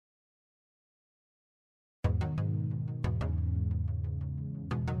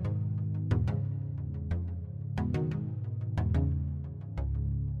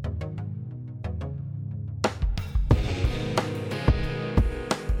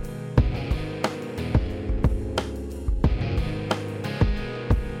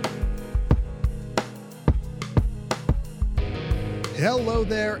Hello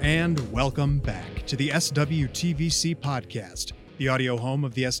there, and welcome back to the SWTVC podcast, the audio home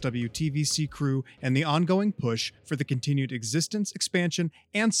of the SWTVC crew and the ongoing push for the continued existence, expansion,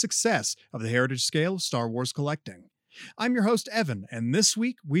 and success of the heritage scale of Star Wars collecting. I'm your host, Evan, and this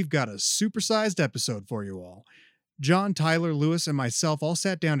week we've got a supersized episode for you all. John, Tyler, Lewis, and myself all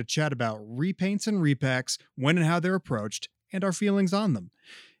sat down to chat about repaints and repacks, when and how they're approached, and our feelings on them.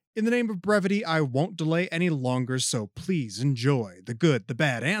 In the name of brevity, I won't delay any longer, so please enjoy the good, the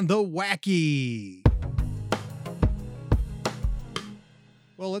bad, and the wacky.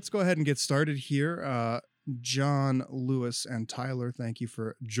 Well, let's go ahead and get started here. John, Lewis, and Tyler, thank you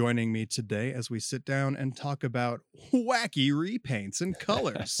for joining me today as we sit down and talk about wacky repaints and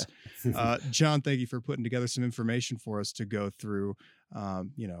colors. John, thank you for putting together some information for us to go through.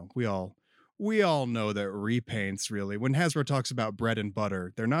 We all know that repaints, really, when Hasbro talks about bread and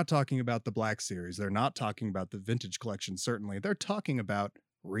butter, they're not talking about the Black Series. They're not talking about the vintage collection, certainly. They're talking about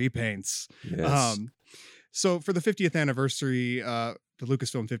repaints. Yes. So for the 50th anniversary, the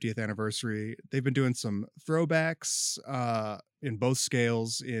Lucasfilm 50th anniversary, they've been doing some throwbacks in both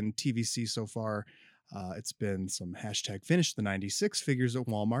scales in TVC so far. It's been some hashtag finish the 96 figures at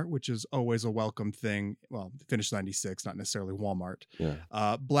Walmart, which is always a welcome thing. Well, finish 96, not necessarily Walmart.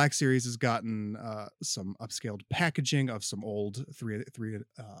 Yeah. Black Series has gotten some upscaled packaging of some old 3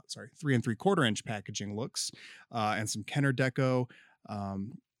 3/4 inch packaging looks and some Kenner deco.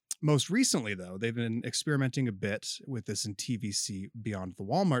 Most recently, though, they've been experimenting a bit with this in TVC beyond the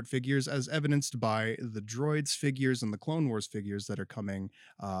Walmart figures, as evidenced by the Droids figures and the Clone Wars figures that are coming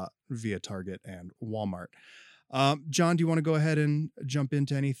via Target and Walmart. John, do you want to go ahead and jump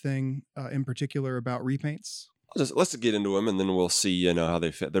into anything in particular about repaints? Let's get into them, and then we'll see, how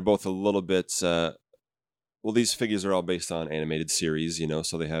they fit. They're both a little bit. These figures are all based on animated series,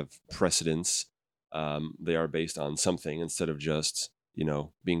 so they have precedence. They are based on something instead of just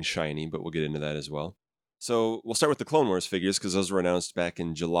being shiny, but we'll get into that as well. So we'll start with the Clone Wars figures because those were announced back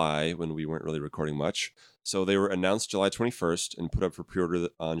in July when we weren't really recording much. So they were announced July 21st and put up for pre-order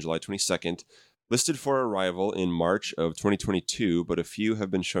on July 22nd, listed for arrival in March of 2022, but a few have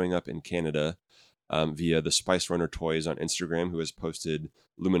been showing up in Canada via the Spice Runner Toys on Instagram, who has posted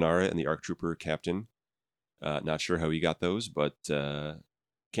Luminara and the ARC Trooper Captain. Not sure how he got those, but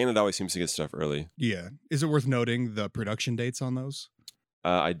Canada always seems to get stuff early. Yeah. Is it worth noting the production dates on those?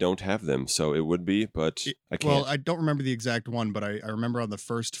 I don't have them, so it would be, but I can't. Well, I don't remember the exact one, but I remember on the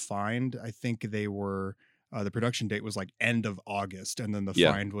first find, I think they were, the production date was like end of August, and then the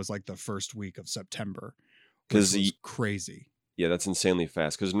find was like the first week of September, which was crazy. Yeah, that's insanely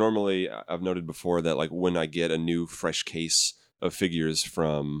fast, because normally, I've noted before that like when I get a new fresh case of figures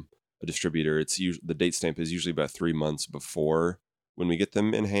from a distributor, it's the date stamp is usually about 3 months before when we get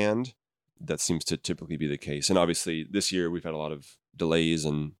them in hand. That seems to typically be the case. And obviously this year we've had a lot of delays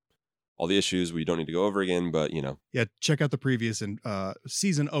and all the issues we don't need to go over again, but Yeah, check out the previous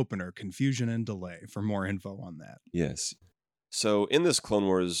season opener, Confusion and Delay, for more info on that. Yes. So in this Clone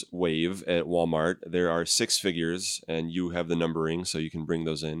Wars wave at Walmart, there are 6 figures and you have the numbering, so you can bring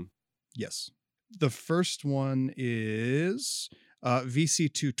those in. Yes. The first one is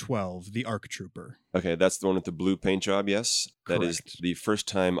VC212, the ARC Trooper. Okay, that's the one with the blue paint job, yes? Correct. That is the first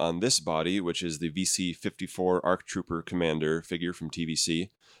time on this body, which is the VC54 ARC Trooper Commander figure from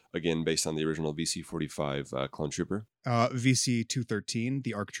TVC. Again, based on the original VC45 Clone Trooper. VC213,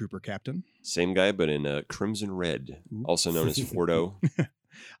 the ARC Trooper Captain. Same guy, but in crimson red, also known as Fordo.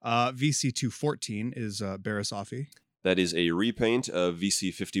 VC214 is Barriss Offee. That is a repaint of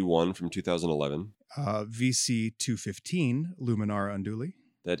VC51 from 2011. VC215, Luminara Unduli.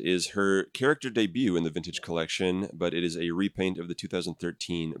 That is her character debut in the Vintage Collection, but it is a repaint of the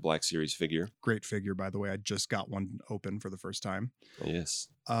 2013 Black Series figure. Great figure, by the way. I just got one open for the first time. Yes.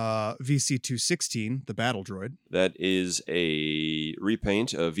 VC216, the Battle Droid. That is a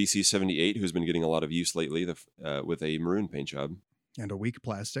repaint of VC78, who's been getting a lot of use lately with a maroon paint job. And a weak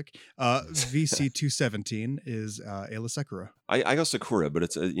plastic. VC217 is Ayla Secura. I go Sakura, but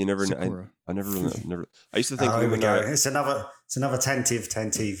it's you never know. I never. I used to think. Here we go. It's another tentative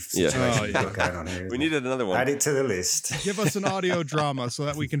situation going on here. We needed another one. Add it to the list. Give us an audio drama so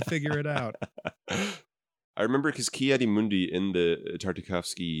that we can figure it out. I remember because Ki-Adi Mundi in the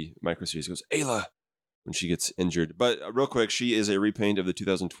Tartakovsky microseries goes Ayla when she gets injured. But real quick, she is a repaint of the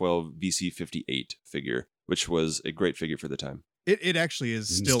 2012 VC58 figure, which was a great figure for the time. It actually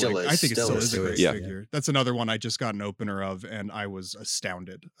is still I think it still is a great Yeah. figure. That's another one I just got an opener of, and I was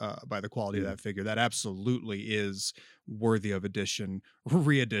astounded by the quality of that figure. That absolutely is worthy of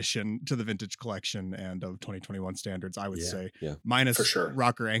re-edition to the vintage collection and of 2021 standards, I would say. Yeah. Minus For sure.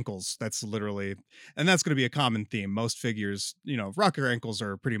 rocker ankles. That's literally, and that's going to be a common theme. Most figures, rocker ankles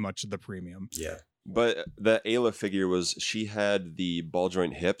are pretty much the premium. Yeah. But the Ayla figure she had the ball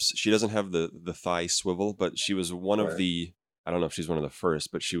joint hips. She doesn't have the thigh swivel, but she was one of the, I don't know if she's one of the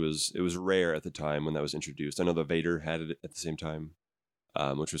first, but it was rare at the time when that was introduced. I know the Vader had it at the same time,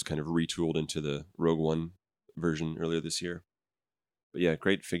 which was kind of retooled into the Rogue One version earlier this year. But yeah,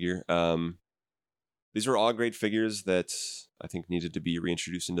 great figure. These were all great figures that I think needed to be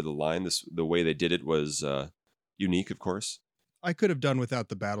reintroduced into the line. The way they did it was unique, of course. I could have done without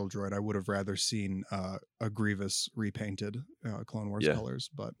the battle droid. I would have rather seen a Grievous repainted Clone Wars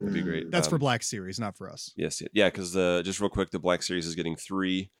colors, but that'd be great. That's for Black Series, not for us. Yes, yeah, because just real quick, the Black Series is getting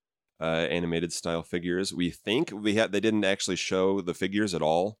 3 animated style figures. We think they didn't actually show the figures at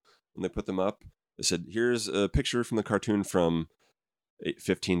all when they put them up. They said, "Here's a picture from the cartoon from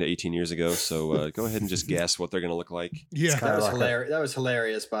 15 to 18 years ago. So go ahead and just guess what they're going to look like." Yeah, that was hilarious. That was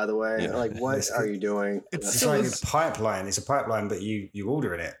hilarious, by the way. Yeah. Like, what are you doing? It's like a pipeline. It's a pipeline, but you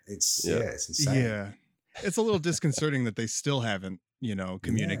order it. It's insane. Yeah, it's a little disconcerting that they still haven't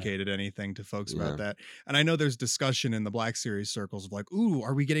communicated anything to folks about that. And I know there's discussion in the Black Series circles of like, ooh,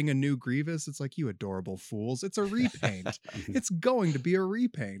 are we getting a new Grievous? It's like, you adorable fools. It's a repaint. It's going to be a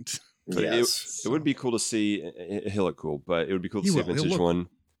repaint. But it would be cool to see. He'll look cool, but it would be cool to see a vintage one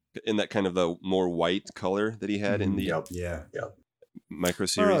in that kind of the more white color that he had in the micro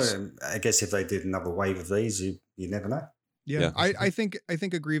series. Well, I guess if they did another wave of these, you never know. Yeah. I think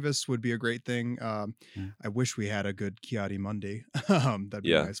a Grievous would be a great thing. I wish we had a good Kiadi Mundi. That'd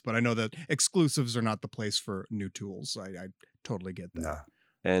be nice. But I know that exclusives are not the place for new tools. I totally get that. No.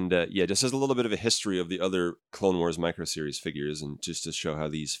 And just as a little bit of a history of the other Clone Wars micro series figures, and just to show how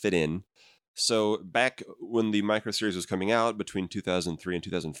these fit in. So back when the micro series was coming out between 2003 and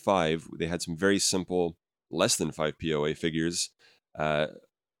 2005, they had some very simple, less than 5 POA figures,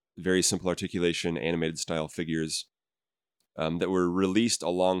 very simple articulation, animated style figures that were released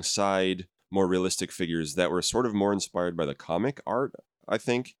alongside more realistic figures that were sort of more inspired by the comic art, I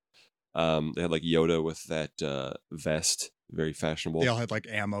think. They had like Yoda with that vest. Very fashionable. They all had like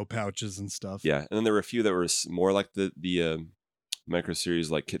ammo pouches and stuff. Yeah, and then there were a few that were more like the micro series,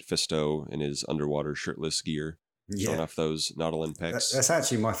 like Kit Fisto in his underwater shirtless gear, showing off those Nautilin pecs. That's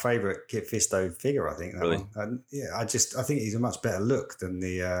actually my favorite Kit Fisto figure. I think that really? one. I think he's a much better look than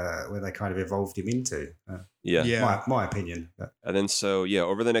the when they kind of evolved him into. My opinion. And then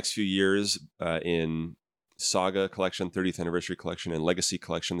over the next few years, in Saga Collection, 30th Anniversary Collection, and Legacy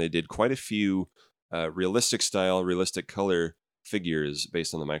Collection, they did quite a few realistic style, realistic color figures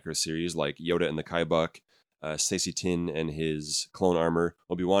based on the micro series, like Yoda and the Kaibuck, Stacey Tin and his clone armor,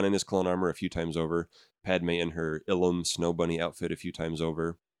 Obi-Wan in his clone armor a few times over, Padme in her Ilum Snow Bunny outfit a few times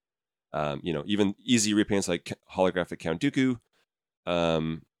over. Even easy repaints like holographic Count Dooku,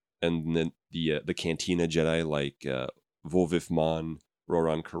 and then the Cantina Jedi like Volvif Mon,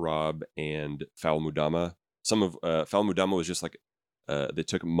 Roran Karab, and Fal Mudama. Some of Fal Mudama was just like they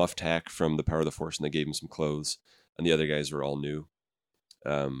took Muff Tack from The Power of the Force and they gave him some clothes, and the other guys were all new.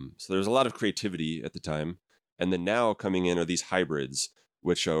 So there's a lot of creativity at the time. And then now coming in are these hybrids,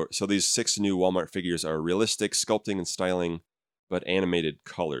 which are, so these 6 new Walmart figures are realistic sculpting and styling, but animated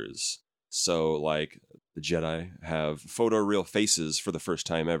colors. So like the Jedi have photoreal faces for the first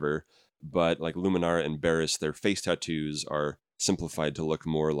time ever, but like Luminara and Barriss, their face tattoos are simplified to look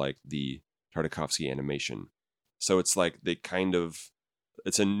more like the Tartakovsky animation. So it's like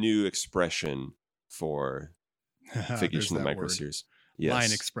it's a new expression for figures from the micro series. Yes.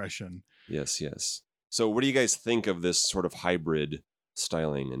 Line expression. Yes. So what do you guys think of this sort of hybrid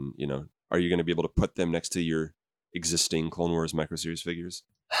styling? And, are you going to be able to put them next to your existing Clone Wars micro series figures?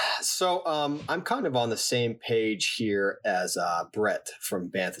 So I'm kind of on the same page here as Brett from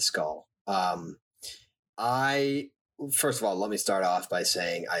Bantha Skull. First of all, let me start off by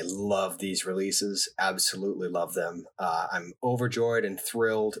saying I love these releases. Absolutely love them. I'm overjoyed and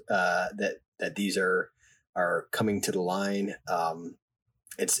thrilled that these are coming to the line.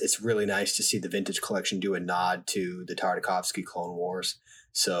 It's really nice to see the vintage collection do a nod to the Tartakovsky Clone Wars.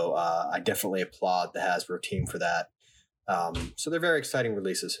 So I definitely applaud the Hasbro team for that. So they're very exciting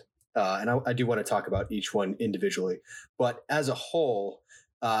releases. And I do want to talk about each one individually. But as a whole,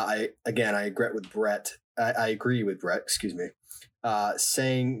 I agree with Brett. I agree with Brett,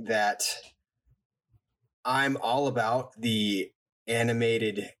 saying that I'm all about the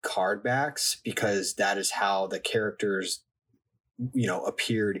animated card backs because that is how the characters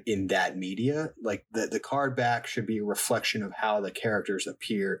appeared in that media. Like the card back should be a reflection of how the characters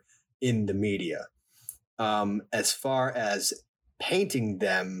appear in the media. As far as painting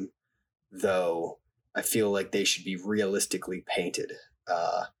them, though, I feel like they should be realistically painted.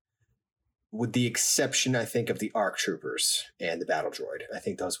 With the exception, I think, of the ARC Troopers and the Battle Droid. I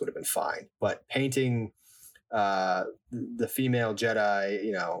think those would have been fine. But painting the female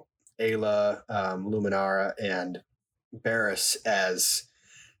Jedi, Ayla, Luminara, and Barriss as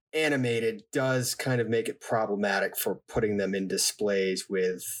animated does kind of make it problematic for putting them in displays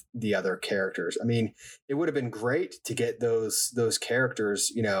with the other characters. I mean, it would have been great to get those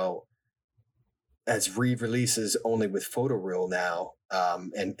characters, as re-releases only with photoreal now,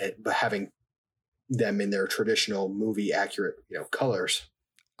 and having them in their traditional movie accurate, colors.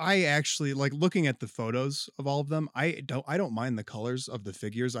 I actually like looking at the photos of all of them. I don't mind the colors of the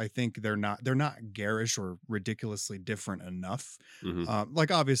figures. I think they're not garish or ridiculously different enough. Mm-hmm.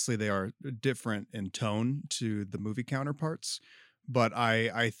 Like obviously they are different in tone to the movie counterparts, but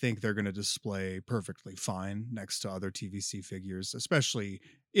I think they're going to display perfectly fine next to other TVC figures, especially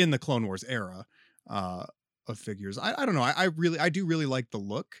in the Clone Wars era of figures. I don't know. I do really like the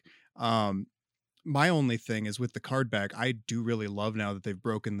look. My only thing is with the card back, I do really love now that they've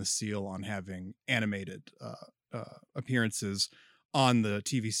broken the seal on having animated appearances on the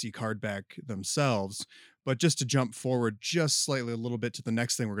TVC card back themselves. But just to jump forward just slightly a little bit to the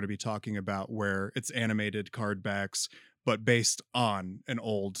next thing we're going to be talking about, where it's animated card backs, but based on an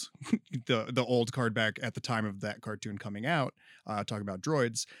old, the old card back at the time of that cartoon coming out, talking about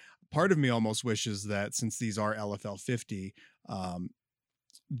droids. Part of me almost wishes that since these are LFL 50,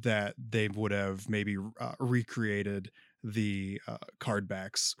 that they would have maybe recreated the card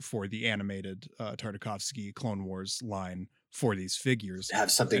backs for the animated Tartakovsky Clone Wars line for these figures. Have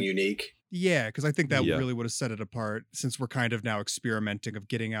something unique. Yeah, because I think that really would have set it apart, since we're kind of now experimenting of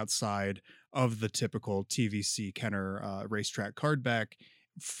getting outside of the typical TVC Kenner racetrack card back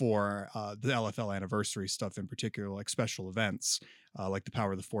for the LFL anniversary stuff in particular, like special events, like the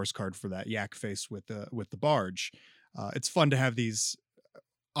Power of the Force card for that yak face with the barge. It's fun to have these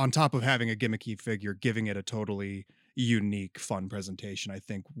on top of having a gimmicky figure, giving it a totally unique, fun presentation, I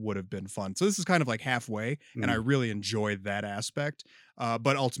think would have been fun. So this is kind of like halfway, and I really enjoyed that aspect.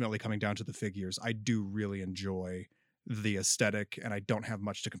 But ultimately, coming down to the figures, I do really enjoy the aesthetic, and I don't have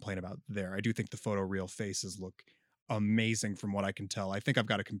much to complain about there. I do think the photoreal faces look amazing from what I can tell. I think I've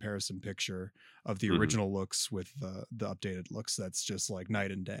got a comparison picture of the original looks with the updated looks. That's just like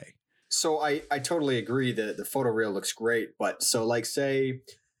night and day. So I totally agree that the photoreal looks great, but so like say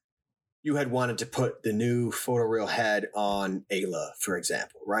you had wanted to put the new photoreal head on Ayla, for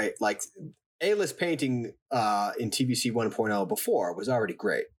example, right? Like Ayla's painting in TVC 1.0 before was already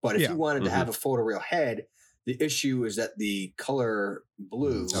great, but if you wanted to have a photoreal head, the issue is that the color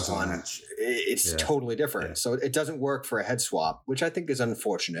blue it's totally different. Yeah. So it doesn't work for a head swap, which I think is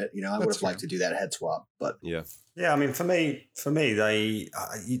unfortunate. I would have liked to do that head swap, but yeah. I mean, for me, they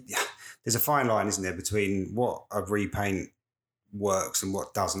there's a fine line, isn't there, between what a repaint works and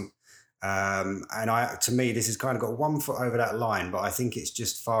what doesn't. And to me, this has kind of got 1 foot over that line, but I think it's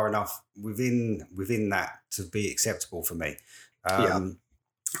just far enough within that to be acceptable for me. I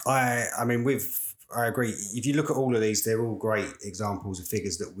agree. If you look at all of these, they're all great examples of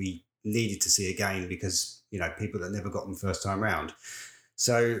figures that we needed to see again because, people that never got them first time round.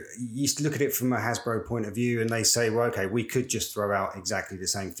 So you look at it from a Hasbro point of view and they say, well, okay, we could just throw out exactly the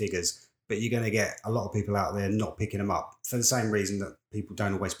same figures, but you're going to get a lot of people out there not picking them up for the same reason that people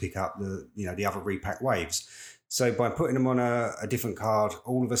don't always pick up the other repack waves. So by putting them on a different card,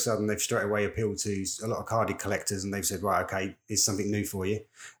 all of a sudden they've straight away appealed to a lot of carded collectors and they've said, right, okay, here's something new for you.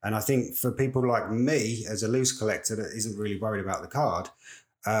 And I think for people like me as a loose collector that isn't really worried about the card,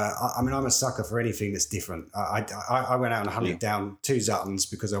 I'm a sucker for anything that's different. I went out and hunted down 2 Zuttons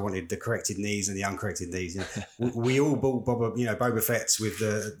because I wanted the corrected knees and the uncorrected knees. We all bought Boba Fett's with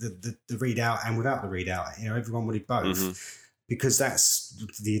the readout and without the readout. Everyone wanted both because that's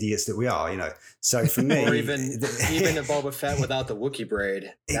the idiots that we are. So for me, or even a Boba Fett without the Wookiee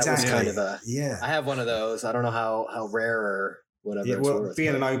braid. That was kind of I have one of those. I don't know how rare or whatever. Yeah, well,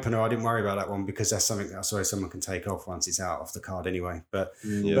 being an opener, I didn't worry about that one because that's something I saw someone can take off once it's out off the card anyway. But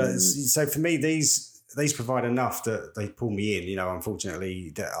so for me, these provide enough that they pull me in.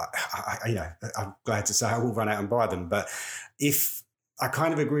 Unfortunately, that I'm glad to say I will run out and buy them. But if I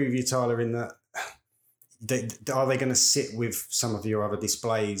kind of agree with you, Tyler, in that are they going to sit with some of your other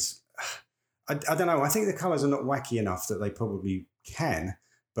displays? I don't know. I think the colours are not wacky enough that they probably can.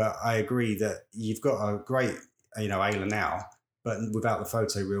 But I agree that you've got a great Ayla now. but without the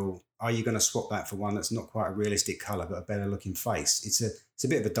photo reel, are you going to swap that for one that's not quite a realistic color but a better looking face? It's a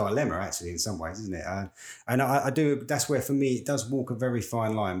bit of a dilemma actually in some ways, isn't it? And I do. That's where for me it does walk a very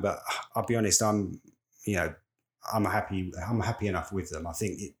fine line. But I'll be honest, I'm happy enough with them. I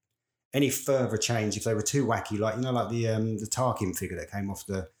think any further change, if they were too wacky, like the Tarkin figure that came off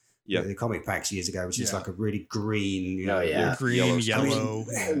the comic packs years ago, which is like a really green, green, yellow.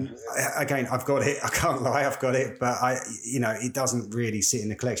 I mean, again, I've got it. I can't lie, I've got it, but it doesn't really sit in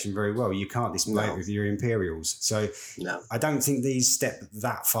the collection very well. You can't display it with your Imperials, so I don't think these step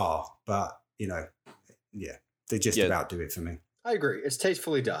that far. But they just about do it for me. I agree. It's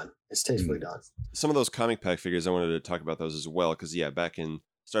tastefully done. Done. Some of those comic pack figures, I wanted to talk about those as well, because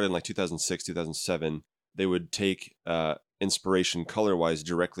started in like 2006, 2007, they would take inspiration color-wise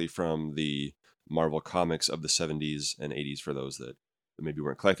directly from the Marvel comics of the 70s and 80s for those that maybe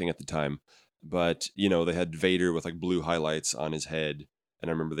weren't collecting at the time. But, they had Vader with like blue highlights on his head. And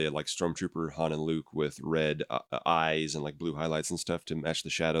I remember they had like Stormtrooper Han and Luke with red eyes and like blue highlights and stuff to match the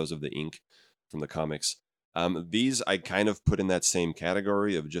shadows of the ink from the comics. These I kind of put in that same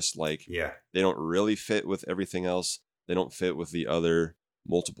category of just like, they don't really fit with everything else. They don't fit with the other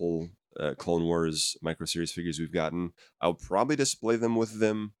multiple Clone Wars microseries figures we've gotten. I'll probably display them with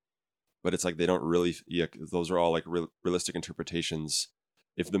them, but it's like they don't really. Those are all like realistic interpretations.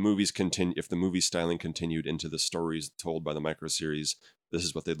 If the movie styling continued into the stories told by the microseries, this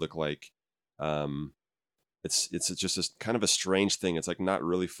is what they'd look like. It's just a kind of a strange thing. It's like not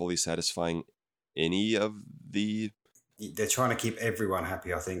really fully satisfying any of the. They're trying to keep everyone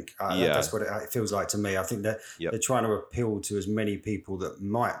happy, I think. That's what it feels like to me. I think that they're trying to appeal to as many people that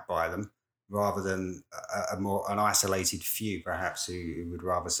might buy them rather than an isolated few, perhaps, who would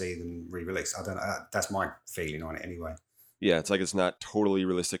rather see them re-released. I don't know. That's my feeling on it anyway. Yeah, it's like it's not totally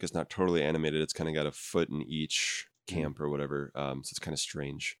realistic. It's not totally animated. It's kind of got a foot in each camp or whatever. So it's kind of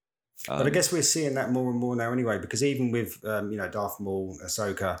strange. But I guess we're seeing that more and more now anyway, because even with, Darth Maul,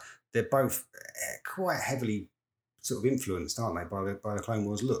 Ahsoka, they're both quite heavily sort of influenced, aren't they, by the Clone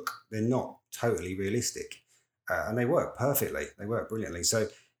Wars look? They're not totally realistic, and they work perfectly. They work brilliantly. So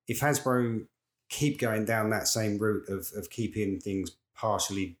if Hasbro keep going down that same route of keeping things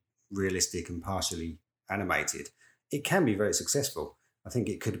partially realistic and partially animated, it can be very successful. I think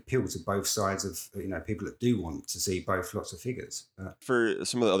it could appeal to both sides of people that do want to see both lots of figures. For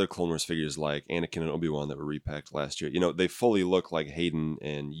some of the other Clone Wars figures like Anakin and Obi-Wan that were repacked last year, they fully look like Hayden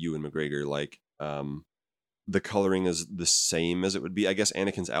and Ewan McGregor. Like the coloring is the same as it would be. I guess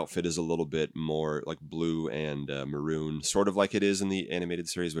Anakin's outfit is a little bit more like blue and maroon, sort of like it is in the animated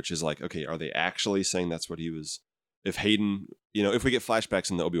series, which is like, okay, are they actually saying that's what he was? If Hayden, if we get flashbacks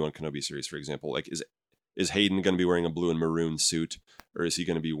in the Obi-Wan Kenobi series, for example, like is Hayden going to be wearing a blue and maroon suit, or is he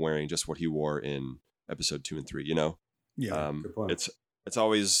going to be wearing just what he wore in episode 2 and 3? Yeah, good point. It's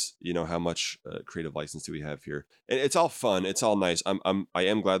always how much creative license do we have here, and it's all fun, it's all nice. I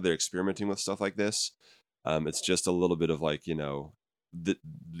am glad they're experimenting with stuff like this. It's just a little bit of like the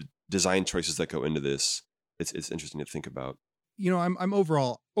design choices that go into this. It's interesting to think about. I'm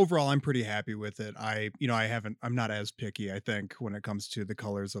overall I'm pretty happy with it. I'm not as picky, I think, when it comes to the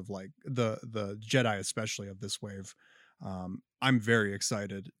colors of like the Jedi, especially of this wave. I'm very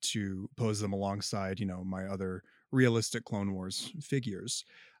excited to pose them alongside, my other realistic Clone Wars figures.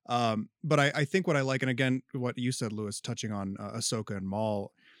 But I think what I like, and again, what you said, Lewis, touching on Ahsoka and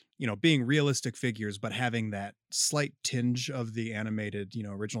Maul, being realistic figures, but having that slight tinge of the animated,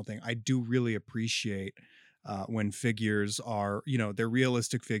 original thing. I do really appreciate when figures are, they're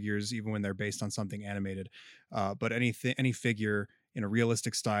realistic figures, even when they're based on something animated. But any figure in a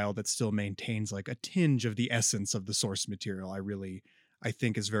realistic style that still maintains like a tinge of the essence of the source material, I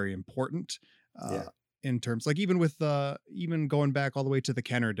think is very important. In terms, like even with even going back all the way to the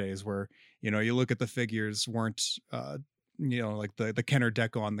Kenner days, where you look at the figures weren't like the Kenner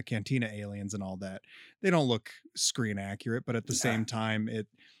deco on the Cantina aliens and all that, they don't look screen accurate, but at the same time it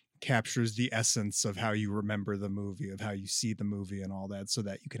captures the essence of how you remember the movie, of how you see the movie and all that, so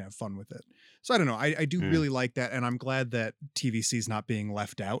that you can have fun with it. So I don't know, I do really like that, and I'm glad that TVC is not being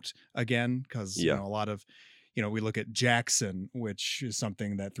left out again, because a lot of we look at Jackson, which is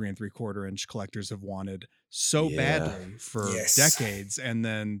something that 3 3/4 inch collectors have wanted so badly for decades. And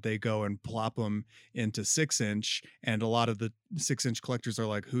then they go and plop them into 6 inch. And a lot of the 6 inch collectors are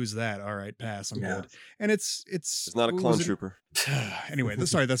like, who's that? All right, pass. I'm good. And it's not a clone trooper. Anyway,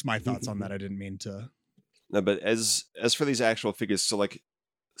 sorry, that's my thoughts on that. I didn't mean to. No, but as for these actual figures, so like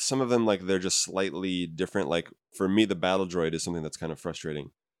some of them, like they're just slightly different. Like for me, the battle droid is something that's kind of frustrating.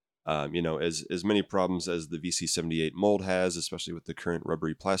 As many problems as the VC-78 mold has, especially with the current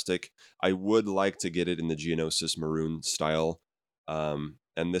rubbery plastic, I would like to get it in the Geonosis maroon style.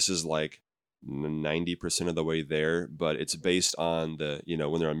 And this is like 90% of the way there, but it's based on the,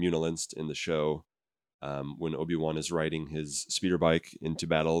 when they're on Munilinst in the show, when Obi-Wan is riding his speeder bike into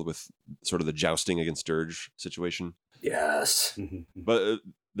battle with sort of the jousting against Dirge situation. Yes. But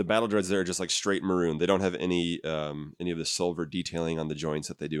the battle droids there are just like straight maroon. They don't have any of the silver detailing on the joints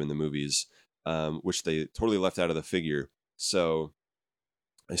that they do in the movies, which they totally left out of the figure. So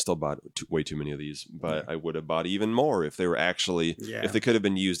I still bought way too many of these, but I would have bought even more if they were actually, if they could have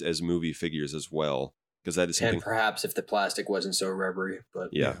been used as movie figures as well. Because that is something. And perhaps if the plastic wasn't so rubbery, but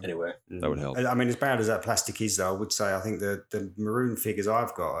anyway, that would help. I mean, as bad as that plastic is, though, I would say I think the maroon figures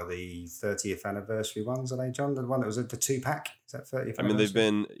I've got are the 30th anniversary ones. Are they, John? The one that was the 2-pack? Is that 30th? I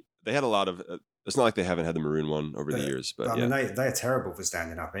mean, they had a lot of. It's not like they haven't had the maroon one over the years, but I mean, they're terrible for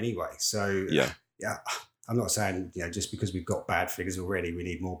standing up anyway. So yeah. I'm not saying just because we've got bad figures already, we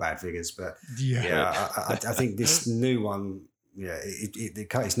need more bad figures, but I think this new one. Yeah,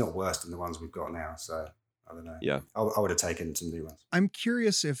 it's not worse than the ones we've got now. So I don't know. Yeah, I would have taken some new ones. I'm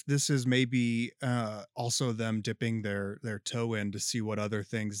curious if this is maybe also them dipping their toe in to see what other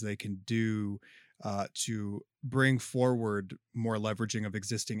things they can do to bring forward more leveraging of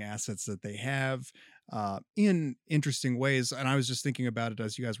existing assets that they have in interesting ways. And I was just thinking about it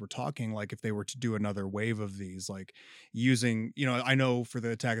as you guys were talking, like if they were to do another wave of these, like using, I know for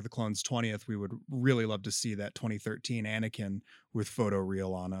the Attack of the Clones 20th, we would really love to see that 2013 Anakin with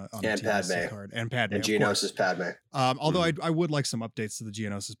photoreal on a TLC card. And Padme. And Geonosis Padme. Although I would like some updates to the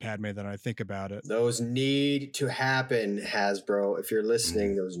Geonosis Padme that I think about it. Those need to happen, Hasbro. If you're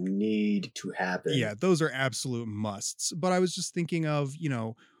listening, those need to happen. Yeah, those are absolute musts. But I was just thinking of,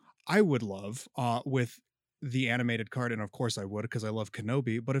 I would love with the animated card, and of course I would because I love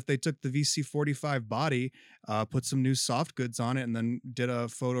Kenobi, but if they took the VC-45 body, put some new soft goods on it, and then did a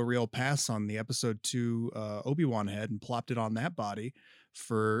photoreal pass on the episode 2 Obi-Wan head and plopped it on that body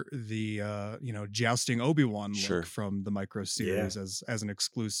for the jousting Obi-Wan look from the micro series as an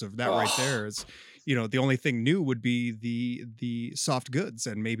exclusive. That right there is, the only thing new would be the soft goods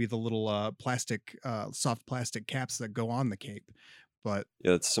and maybe the little soft plastic caps that go on the cape. But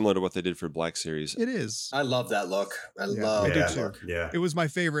yeah, it's similar to what they did for Black Series. It is. I love that look. I love that look. Yeah. It was my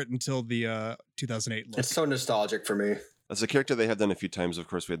favorite until the 2008 look. It's so nostalgic for me. That's a character they have done a few times. Of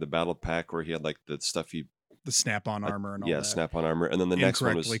course, we had the battle pack where he had like the stuffy, the snap-on armor and all that. Yeah, snap-on armor. And then the next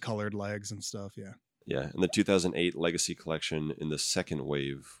one was incorrectly colored legs and stuff, yeah. Yeah, and the 2008 Legacy Collection in the second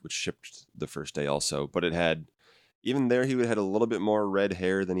wave, which shipped the first day also. But it had, even there, he had a little bit more red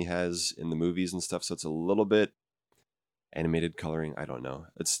hair than he has in the movies and stuff. So it's a little bit animated coloring. I don't know.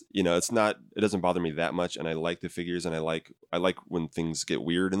 It's, it's not, it doesn't bother me that much. And I like the figures and I like when things get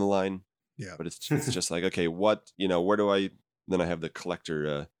weird in the line. Yeah. But it's just like, okay, what, where do I, then I have the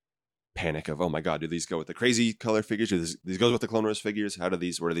collector panic of, oh my God, do these go with the crazy color figures? Do these go with the Clone Wars figures? Where do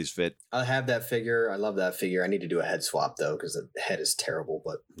these fit? I have that figure. I love that figure. I need to do a head swap though, because the head is terrible,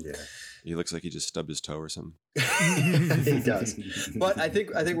 but yeah. He looks like he just stubbed his toe or something. He does. But I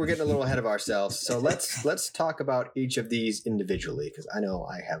think we're getting a little ahead of ourselves. So let's talk about each of these individually, because I know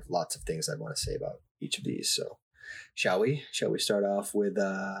I have lots of things I want to say about each of these. So shall we start off with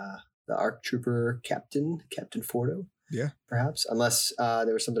the ARC Trooper Captain Fordo? Yeah, perhaps, unless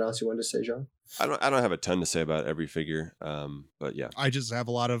there was something else you wanted to say, Jean. I don't have a ton to say about every figure, but yeah, I just have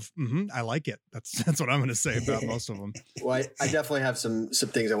a lot of I like it. That's what I'm going to say about most of them. Well, I definitely have some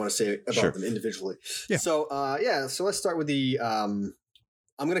things I want to say about them individually. Yeah. So so let's start with the I'm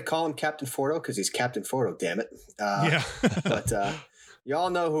going to call him Captain Fordo because he's Captain Fordo. Damn it. Yeah. But you all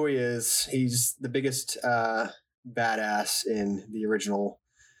know who he is. He's the biggest badass in the original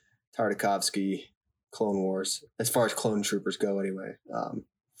Tartakovsky Clone Wars, as far as clone troopers go anyway.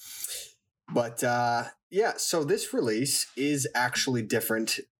 So this release is actually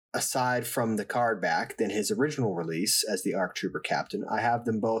different aside from the card back than his original release as the ARC Trooper Captain. I have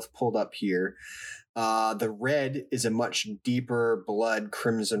them both pulled up here. The red is a much deeper blood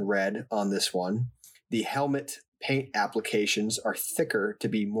crimson red on this one. The helmet paint applications are thicker to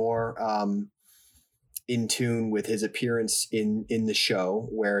be more in tune with his appearance in the show,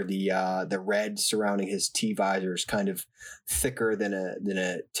 where the red surrounding his T-visor is kind of thicker than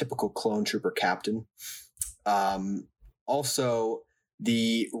a typical clone trooper captain. Also,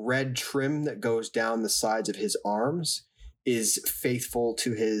 the red trim that goes down the sides of his arms is faithful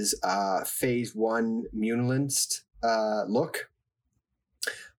to his Phase 1 Munilinst look,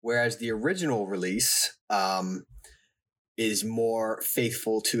 whereas the original release is more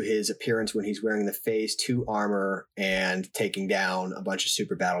faithful to his appearance when he's wearing the Phase 2 armor and taking down a bunch of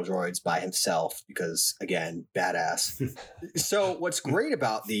super battle droids by himself because, again, badass. So what's great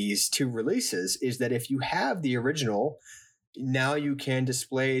about these two releases is that if you have the original now you can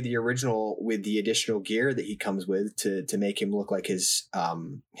display the original with the additional gear that he comes with to make him look like his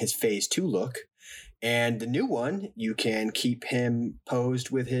phase 2 look. And the new one, you can keep him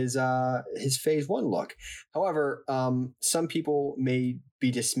posed with his phase 1 look. However, some people may be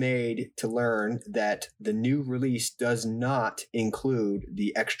dismayed to learn that the new release does not include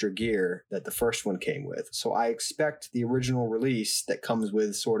the extra gear that the first one came with. So I expect the original release that comes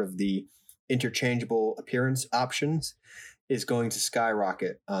with sort of the interchangeable appearance options is going to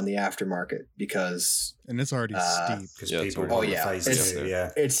skyrocket on the aftermarket because it's already steep because people want the phase 2. Yeah,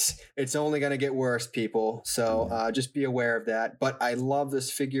 it's only going to get worse, people. So just be aware of that. But I love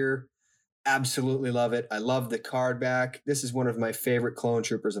this figure, absolutely love it. I love the card back. This is one of my favorite clone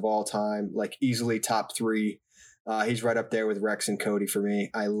troopers of all time, like easily top 3. He's right up there with Rex and Cody for me.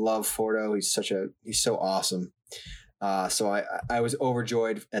 I love Fordo. He's so awesome. So I was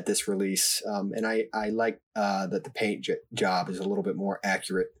overjoyed at this release, and I like that the paint job is a little bit more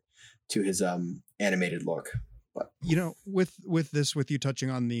accurate to his animated look. But with you touching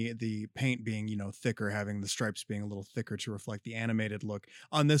on the paint being thicker, having the stripes being a little thicker to reflect the animated look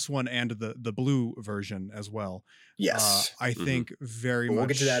on this one and the blue version as well. Yes, I think very much. We'll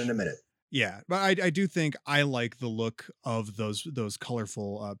get to that in a minute. Yeah, but I do think I like the look of those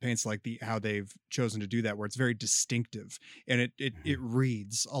colorful paints, like how they've chosen to do that, where it's very distinctive and it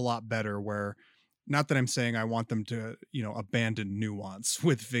reads a lot better. Where, not that I'm saying I want them to abandon nuance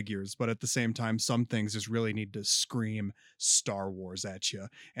with figures, but at the same time, some things just really need to scream Star Wars at you.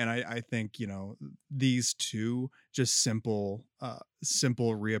 And I think these two just simple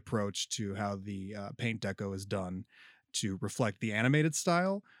reapproach to how the paint deco is done to reflect the animated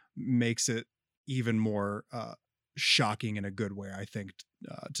style makes it even more shocking in a good way, I think,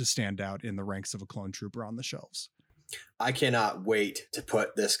 to stand out in the ranks of a clone trooper on the shelves. I cannot wait to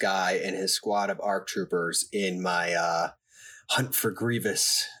put this guy and his squad of ARC troopers in my Hunt for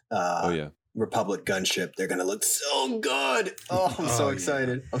Grievous Republic gunship. They're going to look so good. Oh, I'm so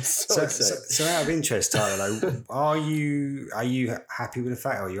excited. I'm so excited. So out of interest, Tyler, though, are you happy with the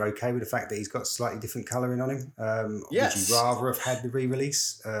fact, or are you okay with the fact that he's got slightly different colouring on him? Yes. Would you rather have had the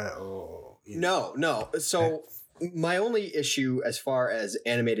re-release? No. So my only issue as far as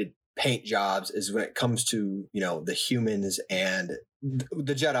animated paint jobs is when it comes to, the humans and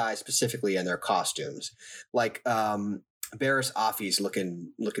the Jedi specifically and their costumes. Like, Barriss Offee's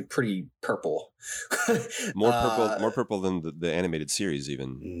looking pretty purple. more purple than the animated series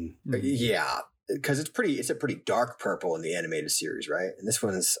even. Yeah, because it's a pretty dark purple in the animated series, right? And this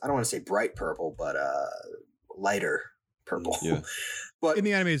one's, I don't want to say bright purple, but lighter purple. Yeah. But in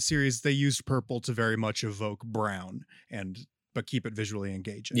the animated series, they used purple to very much evoke brown but keep it visually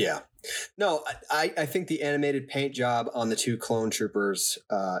engaging. Yeah. No, I think the animated paint job on the two clone troopers,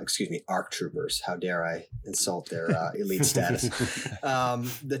 ARC troopers, how dare I insult their elite status.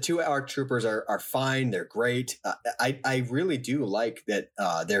 The two ARC troopers are fine. They're great. I really do like that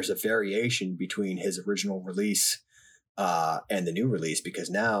there's a variation between his original release and the new release, because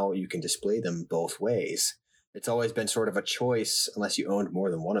now you can display them both ways. It's always been sort of a choice, unless you owned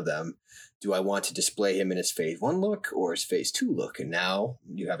more than one of them. Do I want to display him in his phase 1 look or his phase 2 look? And now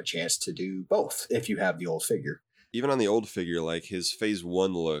you have a chance to do both if you have the old figure. Even on the old figure, like his phase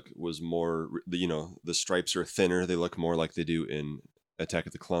 1 look was more, the stripes are thinner. They look more like they do in Attack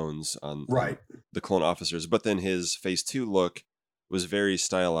of the Clones on the clone officers. But then his phase 2 look was very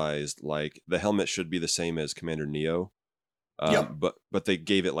stylized. Like the helmet should be the same as Commander Neo. But they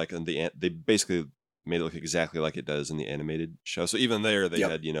gave it like they basically made it look exactly like it does in the animated show. So even there, they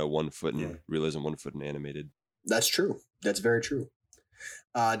had 1 foot in realism, 1 foot in animated. That's true. That's very true.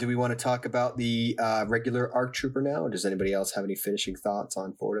 Do we want to talk about the regular ARC Trooper now? Or does anybody else have any finishing thoughts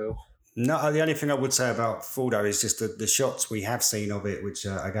on Fordo? No, the only thing I would say about Fordo is just the shots we have seen of it, which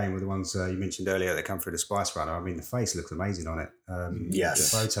again were the ones you mentioned earlier that come through the Spice Runner. I mean, the face looks amazing on it.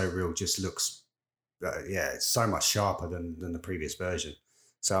 Yes. The photo reel just looks, it's so much sharper than the previous version.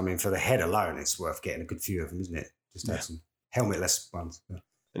 So, I mean, for the head alone, it's worth getting a good few of them, isn't it? Just have some helmetless ones. Yeah.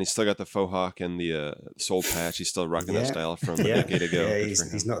 And he's still got the faux hawk and the soul patch. He's still rocking that style from a decade ago. Yeah,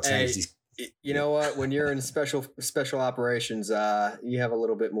 he's not changed. You know what? When you're in special operations, you have a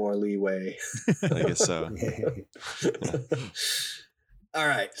little bit more leeway. I guess so. All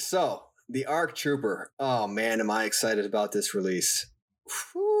right. So, the ARC Trooper. Oh, man, am I excited about this release.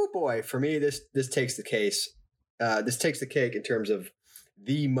 Whew, boy, for me, this takes the case. This takes the cake in terms of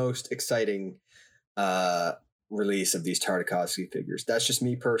the most exciting release of these Tartakovsky figures. That's just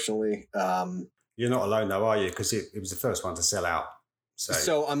me personally. You're not alone though, are you? Because it was the first one to sell out.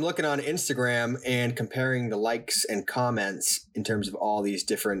 So I'm looking on Instagram and comparing the likes and comments in terms of all these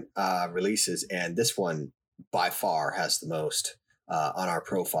different releases, and this one by far has the most on our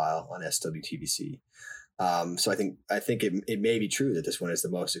profile on SWTVC. So I think it may be true that this one is the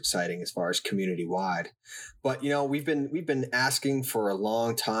most exciting as far as community wide. But we've been asking for a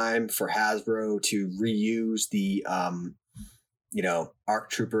long time for Hasbro to reuse the ARC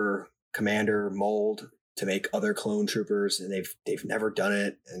Trooper Commander mold to make other clone troopers, and they've never done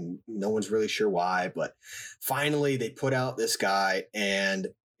it, and no one's really sure why. But finally, they put out this guy, and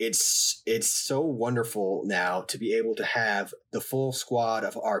it's so wonderful now to be able to have the full squad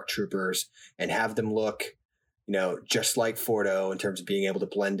of ARC troopers and have them look, just like Fordo in terms of being able to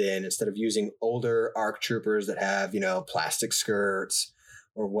blend in instead of using older ARC troopers that have plastic skirts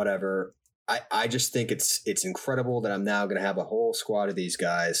or whatever. I just think it's incredible that I'm now going to have a whole squad of these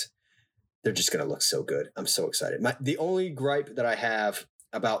guys. They're just going to look so good. I'm so excited. The only gripe that I have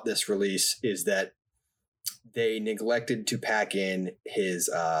about this release is that they neglected to pack in his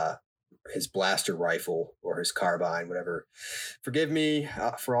blaster rifle or his carbine, whatever. Forgive me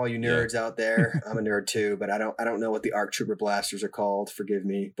for all you nerds out there. I'm a nerd too, but I don't know what the ARC Trooper blasters are called. Forgive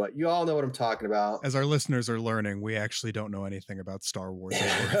me, but you all know what I'm talking about. As our listeners are learning, we actually don't know anything about Star Wars.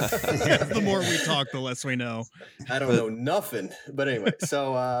 The more we talk, the less we know. I don't know nothing. But anyway,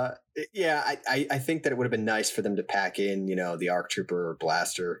 so I think that it would have been nice for them to pack in, the ARC Trooper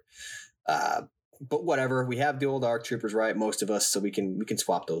blaster. But whatever, we have the old ARC Troopers, right? Most of us, so we can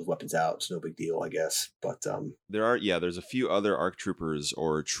swap those weapons out. It's no big deal, I guess. But there's a few other ARC Troopers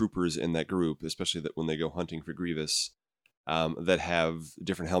or troopers in that group, especially that when they go hunting for Grievous, that have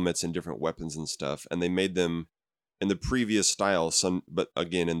different helmets and different weapons and stuff, and they made them in the previous style, but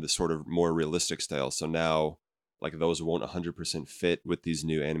again in the sort of more realistic style. So now, like, those won't 100% fit with these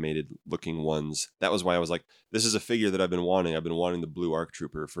new animated looking ones. That was why I was like, this is a figure that I've been wanting. I've been wanting the blue ARC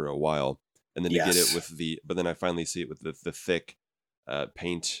Trooper for a while. And then to get it with but then I finally see it with the thick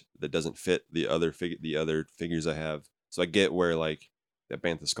paint that doesn't fit the other figures I have. So I get where, like, that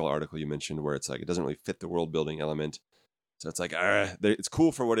Bantha Skull article you mentioned, where it's like, it doesn't really fit the world building element. So it's like, it's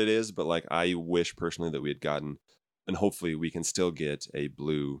cool for what it is, but like, I wish personally that we had gotten, and hopefully we can still get a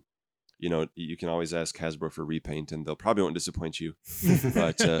blue. You can always ask Hasbro for repaint, and they'll probably won't disappoint you.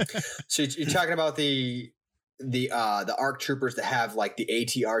 But so you're talking about the ARC Troopers that have like the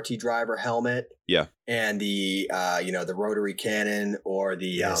ATRT driver helmet, and the the rotary cannon, or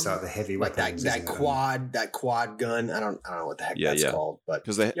the the heavy weapons, that quad gun. I don't know what the heck that's called, but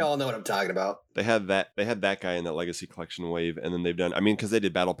because y'all know what I'm talking about. They had that guy in that Legacy Collection wave, and then they've done. I mean, because they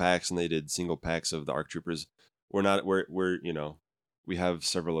did battle packs and they did single packs of the ARC Troopers. We have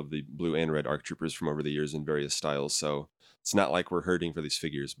several of the blue and red ARC Troopers from over the years in various styles, so it's not like we're hurting for these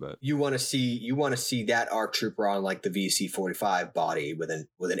figures. But you want to see that ARC Trooper on like the VC-45 body with an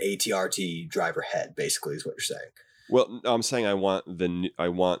ATRT driver head, basically, is what you're saying. Well, I'm saying I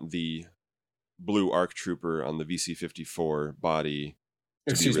want the blue ARC Trooper on the VC-54 body.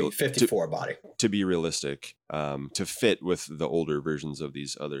 Excuse me, 54 body. To be realistic, to fit with the older versions of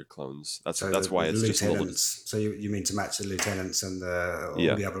these other clones. That's why it's just a little. So you mean to match the lieutenants and all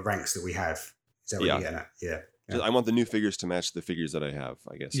the other ranks that we have? Is that what you're getting at? Yeah. I want the new figures to match the figures that I have,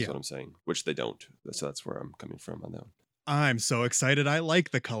 I guess is what I'm saying, which they don't. So that's where I'm coming from on that one. I'm so excited. I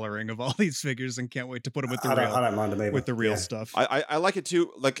like the coloring of all these figures and can't wait to put them with the I don't mind them with the real stuff. I like it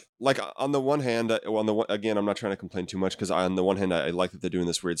too. Like on the one hand, again, I'm not trying to complain too much, because on the one hand, I like that they're doing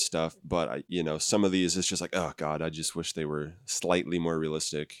this weird stuff, but some of these, it's just like, oh God, I just wish they were slightly more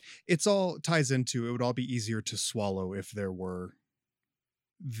realistic. It's all ties into, it would all be easier to swallow if there were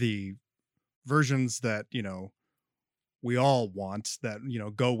the versions that, we all want, that,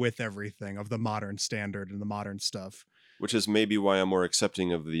 go with everything of the modern standard and the modern stuff. Which is maybe why I'm more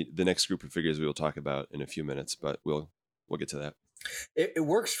accepting of the next group of figures we will talk about in a few minutes, but we'll get to that. It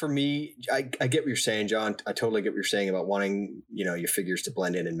works for me. I get what you're saying, John. I totally get what you're saying about wanting, your figures to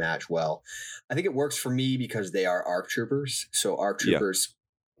blend in and match well. I think it works for me because they are ARC Troopers. So ARC Troopers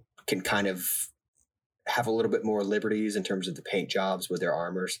can kind of have a little bit more liberties in terms of the paint jobs with their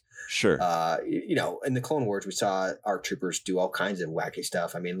armors. Sure. In the Clone Wars, we saw ARC Troopers do all kinds of wacky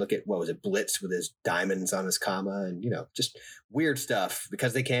stuff. I mean, look at, what was it, Blitz with his diamonds on his comma, and, just weird stuff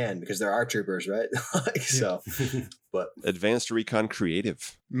because they're ARC Troopers, right? So, but Advanced Recon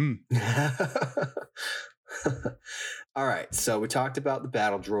Creative. All right, so we talked about the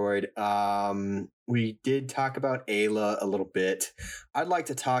battle droid. We did talk about Ayla a little bit. I'd like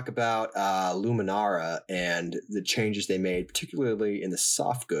to talk about Luminara and the changes they made, particularly in the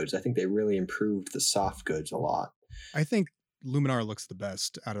soft goods. I think they really improved the soft goods a lot. I think Luminara looks the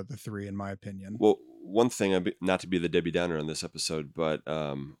best out of the three, in my opinion. Well, one thing, not to be the Debbie Downer on this episode, but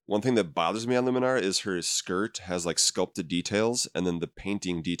one thing that bothers me on Luminara is her skirt has like sculpted details, and then the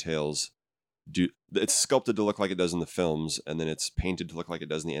painting details it's sculpted to look like it does in the films, and then it's painted to look like it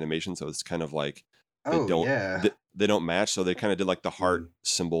does in the animation. So it's kind of like they don't match. So they kind of did like the heart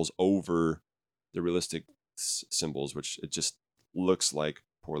symbols over the realistic symbols, which it just looks like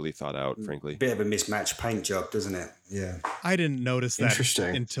poorly thought out, frankly. Bit of a mismatched paint job, doesn't it? Yeah. I didn't notice that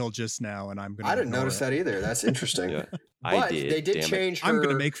until just now, and I didn't notice that either. That's interesting. Yeah. But they did change her. I'm going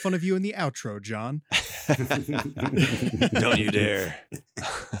to make fun of you in the outro, John. Don't you dare.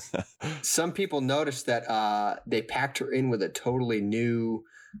 Some people noticed that they packed her in with a totally new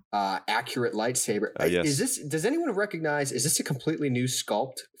accurate lightsaber. Yes. Does anyone recognize, is this a completely new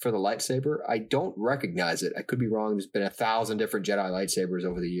sculpt for the lightsaber? I don't recognize it. I could be wrong. There's been 1,000 different Jedi lightsabers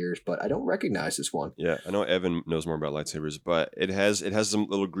over the years, but I don't recognize this one. Yeah, I know Evan knows more about lightsabers, but it has some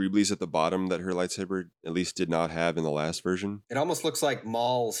little greeblies at the bottom that her lightsaber at least did not have in the last version. It almost looks like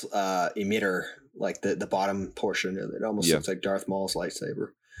Maul's emitter, like the bottom portion. It almost looks like Darth Maul's lightsaber.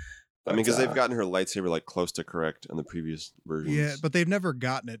 But, because they've gotten her lightsaber like close to correct in the previous versions. Yeah, but they've never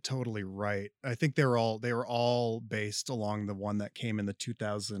gotten it totally right. I think they were all based along the one that came in the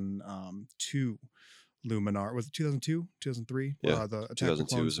 2002 Luminar. Was it 2002? 2003? Yeah, the Attack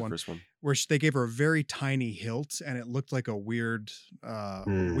 2002 was the first one. Where they gave her a very tiny hilt, and it looked like a weird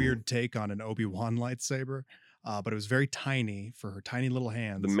take on an Obi-Wan lightsaber. But it was very tiny for her tiny little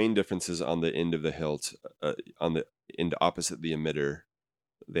hands. The main difference is on the end of the hilt, on the end opposite the emitter.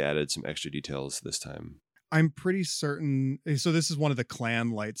 They added some extra details this time. I'm pretty certain. So this is one of the clan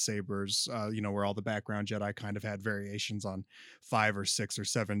lightsabers, where all the background Jedi kind of had variations on 5 or 6 or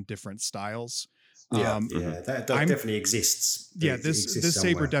 7 different styles. That definitely exists. This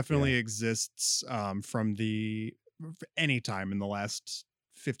saber definitely exists from any time in the last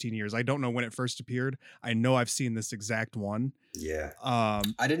 15 years. I don't know when it first appeared. I know I've seen this exact one. Yeah.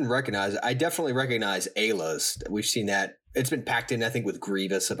 I didn't recognize it. I definitely recognize Ayla's. We've seen that. It's been packed in, I think, with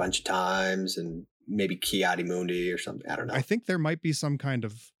Grievous a bunch of times, and maybe Ki-Adi-Mundi or something. I don't know. I think there might be some kind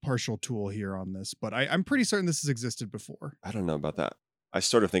of partial tool here on this, but I'm pretty certain this has existed before. I don't know about that. I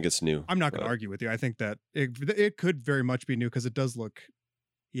sort of think it's new. I'm not going to argue with you. I think that it could very much be new because it does look.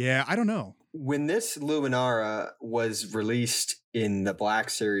 Yeah, I don't know. When this Luminara was released in the Black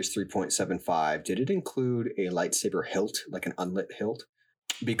Series 3.75, did it include a lightsaber hilt, like an unlit hilt?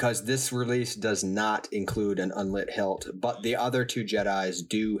 Because this release does not include an unlit hilt, but the other 2 Jedis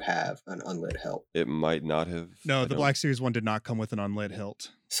do have an unlit hilt. It might not have. No, the Black Series one did not come with an unlit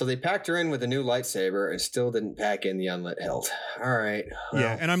hilt. So they packed her in with a new lightsaber and still didn't pack in the unlit hilt. All right. Well,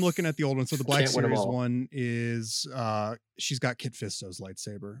 yeah, and I'm looking at the old one. So the Black Series one is she's got Kit Fisto's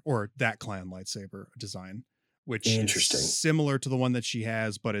lightsaber, or that clan lightsaber design, which is similar to the one that she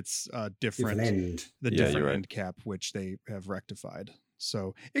has, but it's different end. The different end cap, which they have rectified.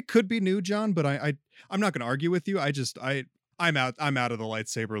 So it could be new, John, but I'm not going to argue with you. I'm out of the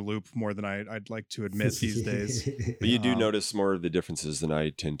lightsaber loop more than I'd like to admit these days. But you do notice more of the differences than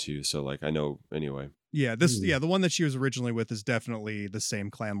I tend to. So like I know anyway. Yeah, the one that she was originally with is definitely the same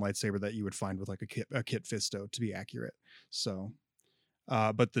clan lightsaber that you would find with like a Kit Fisto, to be accurate. So,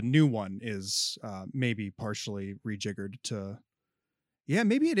 but the new one is maybe partially rejiggered to. Yeah,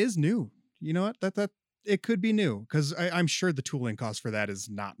 maybe it is new. You know what? That it could be new because I'm sure the tooling cost for that is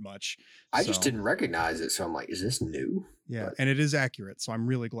not much. I just didn't recognize it. So I'm like, is this new? Yeah. And it is accurate. So I'm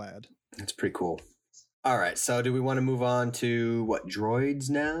really glad. That's pretty cool. All right. So do we want to move on to droids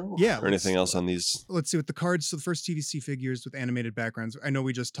now? Yeah. Or anything else on these? Let's see with the cards. So the first TVC figures with animated backgrounds. I know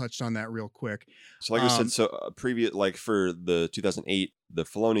we just touched on that real quick. So like I said, previous, like for the 2008, the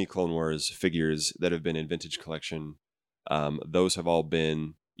Filoni Clone Wars figures that have been in Vintage Collection, those have all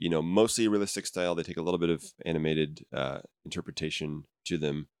been, mostly realistic style. They take a little bit of animated interpretation to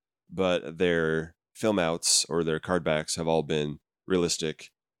them, but their film outs or their card backs have all been realistic,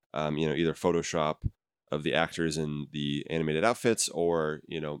 either Photoshop of the actors in the animated outfits or,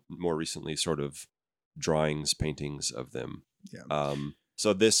 more recently sort of drawings, paintings of them. Yeah.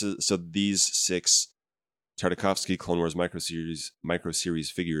 So these 6 Tartakovsky Clone Wars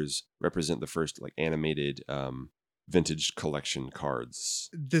microseries figures represent the first like animated Vintage Collection cards.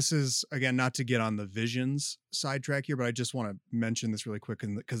 This is, again, not to get on the Visions sidetrack here, but I just want to mention this really quick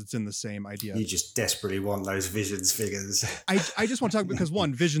because it's in the same idea. You just desperately want those Visions figures. I just want to talk because,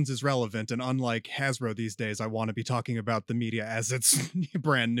 one, Visions is relevant, and unlike Hasbro these days, I want to be talking about the media as it's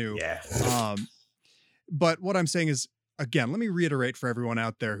brand new. Yeah. But what I'm saying is, again, let me reiterate for everyone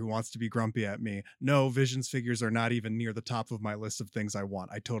out there who wants to be grumpy at me. No, Visions figures are not even near the top of my list of things I want.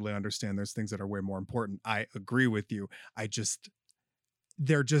 I totally understand there's things that are way more important. I agree with you.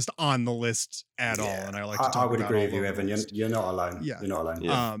 They're just on the list at all. And I like to talk about I would agree with you, Evan. You're not alone. Yeah. You're not alone.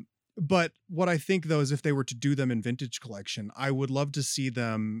 Yeah. But what I think, though, is if they were to do them in Vintage Collection, I would love to see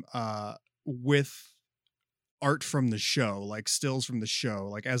them with art from the show, like stills from the show,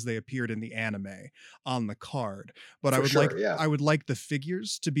 like as they appeared in the anime on the card. But I would like the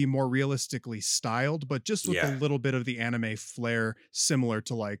figures to be more realistically styled, but just with a little bit of the anime flair, similar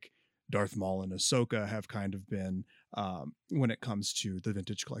to like Darth Maul and Ahsoka have kind of been when it comes to the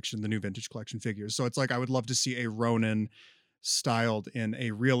vintage collection, the new vintage collection figures. So it's like I would love to see a Ronin styled in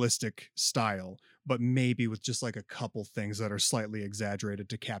a realistic style, but maybe with just like a couple things that are slightly exaggerated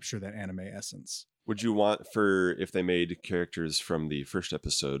to capture that anime essence. Would you want, for if they made characters from the first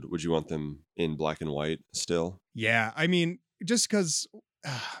episode, would you want them in black and white still? Yeah, I mean, just because,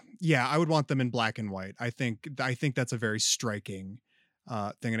 I would want them in black and white. I think that's a very striking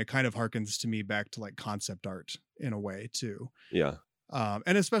thing, and it kind of harkens to me back to like concept art in a way too. Yeah.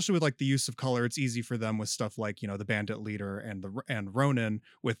 And especially with like the use of color, it's easy for them with stuff like, you know, the bandit leader and Ronin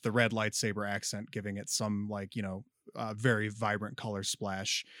with the red lightsaber accent, giving it some like, you know, very vibrant color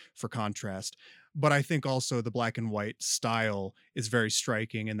splash for contrast. But I think also the black and white style is very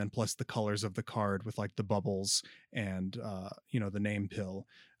striking. And then plus the colors of the card with like the bubbles and, you know, the name pill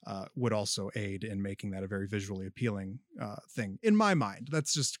would also aid in making that a very visually appealing thing in my mind.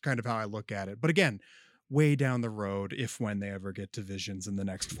 That's just kind of how I look at it. But again, way down the road, if when they ever get to Visions in the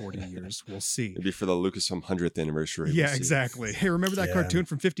next 40 years, we'll see. Maybe for the Lucasfilm 100th anniversary. Yeah, exactly. Hey, remember that cartoon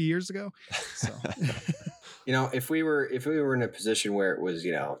from 50 years ago? So. You know, if we were in a position where it was,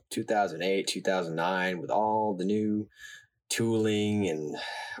 you know, 2008, 2009 with all the new tooling, and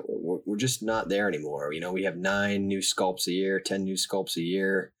we're just not there anymore. You know, we have 9 new sculpts a year, 10 new sculpts a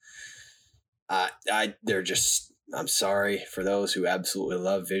year. I'm sorry for those who absolutely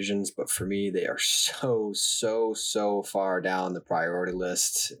love Visions, but for me, they are so far down the priority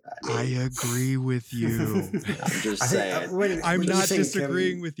list. I agree with you. I'm just saying. I'm not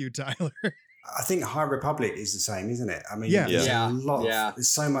disagreeing with you, Tyler. I think High Republic is the same, isn't it? I mean, there's a lot. There's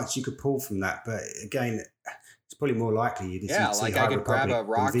so much you could pull from that, but again, it's probably more likely you'd see like High I could Republic grab a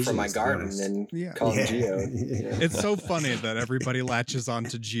rock Visions, from my garden and call him Geode. It's so funny that everybody latches on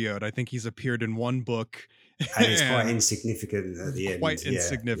to Geode. I think he's appeared in one book. And it's quite insignificant at the end. Quite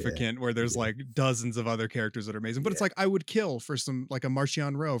insignificant, where there's like dozens of other characters that are amazing. But it's like I would kill for some like a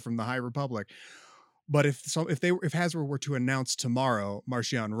Marchion Ro from the High Republic. But if Hasbro were to announce tomorrow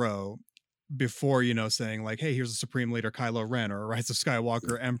Marchion Ro, before, you know, saying like, hey, here's a Supreme Leader Kylo Ren or a Rise of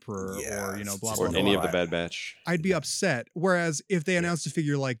Skywalker Emperor or, you know, blah, blah, or blah. any of the Bad Batch. I'd be upset. Whereas if they announced a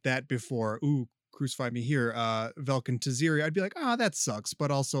figure like that before, crucify me here, Velkin Taziri, I'd be like, that sucks. But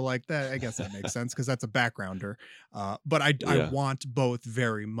also like that, I guess that makes sense because that's a backgrounder. But I want both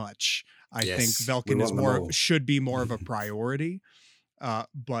very much. I think Velkin should be more of a priority.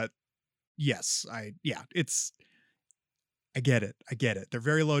 But yes, I get it. They're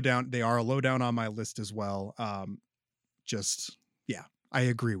very low down. They are low down on my list as well. I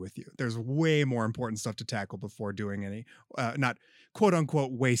agree with you. There's way more important stuff to tackle before doing any, not quote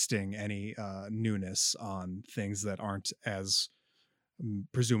unquote, wasting any newness on things that aren't as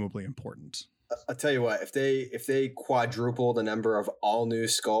presumably important. I'll tell you what, if they quadruple the number of all new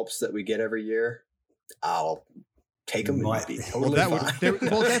sculpts that we get every year, I'll take them. Might be totally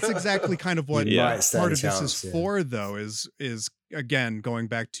that's exactly kind of what part of this is for, though, is again going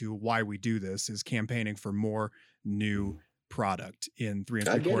back to why we do this, is campaigning for more new product in 3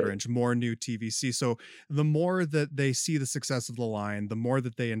 3/4 inch, more new TVC. So the more that they see the success of the line, the more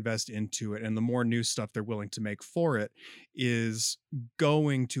that they invest into it, and the more new stuff they're willing to make for it, is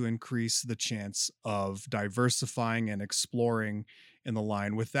going to increase the chance of diversifying and exploring in the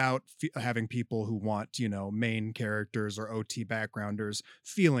line without having people who want, you know, main characters or OT backgrounders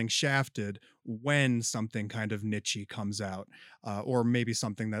feeling shafted when something kind of niche-y comes out, or maybe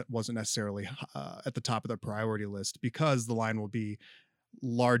something that wasn't necessarily at the top of the priority list, because the line will be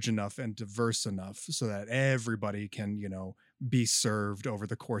large enough and diverse enough so that everybody can, you know, be served over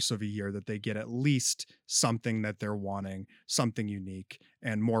the course of a year, that they get at least something that they're wanting, something unique,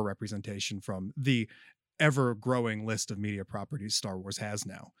 and more representation from the ever-growing list of media properties Star Wars has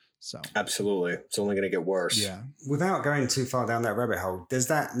now. So absolutely, it's only going to get worse. Yeah. Without going too far down that rabbit hole, does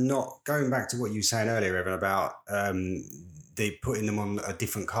that not, going back to what you were saying earlier, Evan, about they putting them on a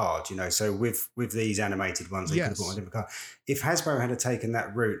different card, you know, so with these animated ones, they could have put on a different card. If Hasbro had taken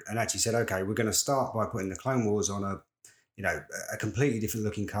that route and actually said, okay, we're going to start by putting the Clone Wars on a completely different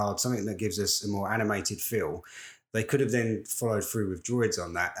looking card, something that gives us a more animated feel, they could have then followed through with Droids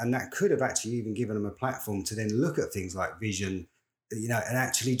on that. And that could have actually even given them a platform to then look at things like Vision, you know, and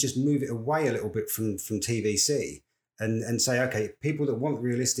actually just move it away a little bit from TVC and say, okay, people that want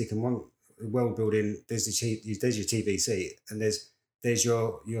realistic and want world building, there's your TVC and there's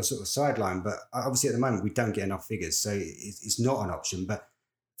your sort of sideline. But obviously at the moment we don't get enough figures, so it's not an option. But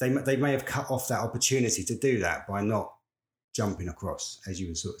they may have cut off that opportunity to do that by not jumping across, as you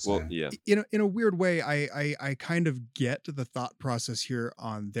were sort of saying. Well, yeah. In a weird way, I kind of get the thought process here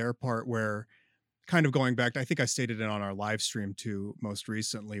on their part, where kind of going back, I think I stated it on our live stream too most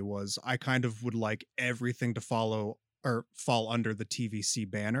recently, was I kind of would like everything to follow or fall under the TVC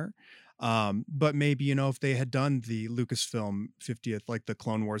banner. But maybe, if they had done the Lucasfilm 50th, like the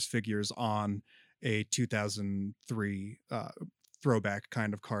Clone Wars figures on a 2003 throwback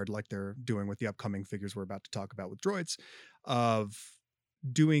kind of card, like they're doing with the upcoming figures we're about to talk about with Droids, of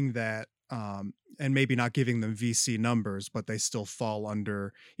doing that, and maybe not giving them VC numbers, but they still fall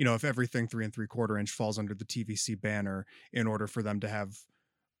under, if everything 3 3/4 inch falls under the TVC banner, in order for them to have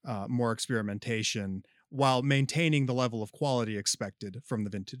more experimentation while maintaining the level of quality expected from the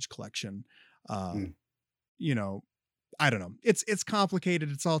vintage collection. I don't know. It's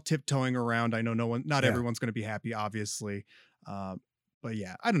complicated. It's all tiptoeing around. I know not everyone's going to be happy, obviously. But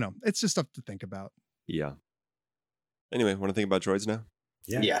yeah, I don't know. It's just stuff to think about. Yeah. Anyway, want to think about droids now?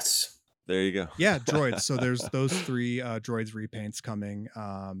 Yeah. Yes. There you go. Yeah, droids. So there's those 3 droids repaints coming.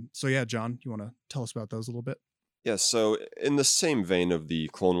 So yeah, John, you want to tell us about those a little bit? Yeah, so in the same vein of the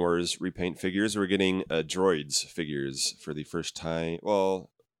Clone Wars repaint figures, we're getting droids figures for the first time.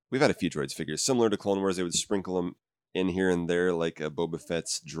 Well, we've had a few droids figures. Similar to Clone Wars, they would sprinkle them in here and there, like a Boba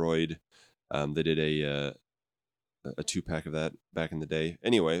Fett's droid. They did a 2-pack of that back in the day.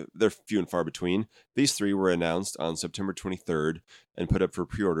 Anyway, they're few and far between. These 3 were announced on September 23rd and put up for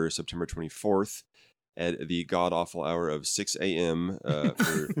pre-order September 24th at the god-awful hour of 6 a.m.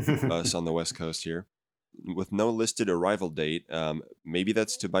 For us on the West Coast here, with no listed arrival date. Maybe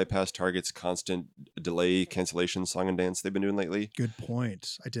that's to bypass Target's constant delay, cancellation, song and dance they've been doing lately. Good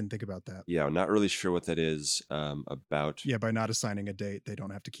point. I didn't think about that. Yeah, I'm not really sure what that is about. Yeah, by not assigning a date, they don't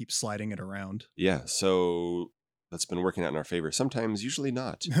have to keep sliding it around. Yeah, so that's been working out in our favor. Sometimes, usually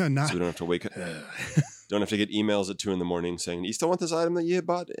not. So we don't have to wake up. Don't have to get emails at 2 a.m. saying, "You still want this item that you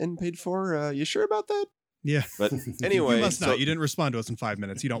bought and paid for? You sure about that?" Yeah. But anyway, you must not. You didn't respond to us in 5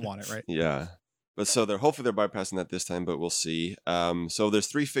 minutes. You don't want it, right? Yeah. But so hopefully they're bypassing that this time, but we'll see. So there's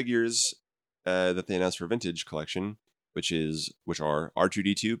 3 figures that they announced for Vintage Collection, which are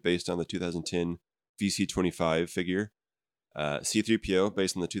R2-D2 based on the 2010 VC25 figure, C-3PO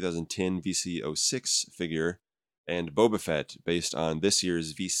based on the 2010 VC06 figure, and Boba Fett based on this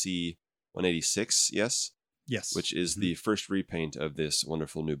year's VC186, yes? Yes. Which is the first repaint of this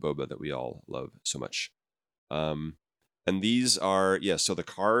wonderful new Boba that we all love so much. And these are, so the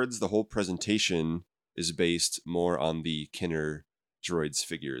cards, the whole presentation is based more on the Kenner Droids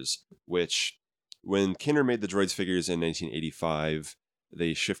figures, which when Kenner made the Droids figures in 1985,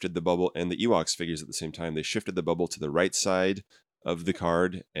 they shifted the bubble, and the Ewoks figures at the same time, they shifted the bubble to the right side of the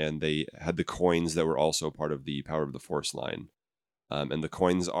card, and they had the coins that were also part of the Power of the Force line. And the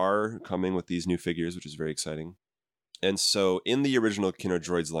coins are coming with these new figures, which is very exciting. And so in the original Kenner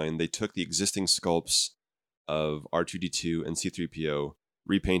Droids line, they took the existing sculpts of R2-D2 and C-3PO,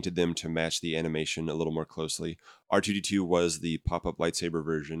 repainted them to match the animation a little more closely. R2-D2 was the pop-up lightsaber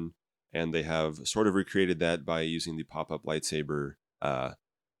version, and they have sort of recreated that by using the pop-up lightsaber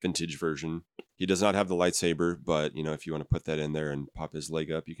vintage version. He does not have the lightsaber, but if you want to put that in there and pop his leg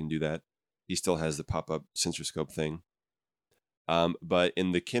up, you can do that. He still has the pop-up sensor scope thing. But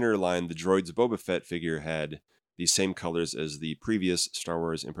in the Kenner line, the Droids Boba Fett figure had the same colors as the previous Star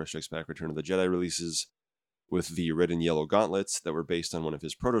Wars Empire Strikes Back Return of the Jedi releases, with the red and yellow gauntlets that were based on one of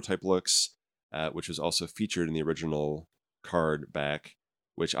his prototype looks, which was also featured in the original card back,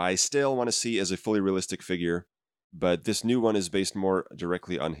 which I still want to see as a fully realistic figure. But this new one is based more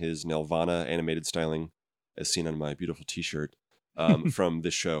directly on his Nelvana animated styling, as seen on my beautiful t-shirt from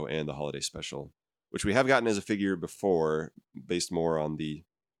this show and the holiday special, which we have gotten as a figure before, based more on the,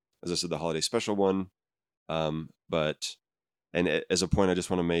 as I said, the holiday special one. And as a point I just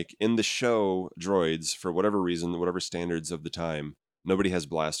want to make, in the show Droids, for whatever reason, whatever standards of the time, nobody has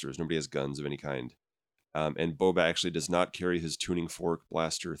blasters, nobody has guns of any kind. And Boba actually does not carry his tuning fork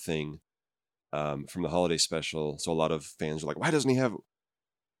blaster thing from the holiday special. So a lot of fans are like, why doesn't he have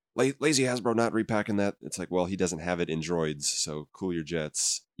lazy Hasbro not repacking that? It's like, well, he doesn't have it in Droids, so cool your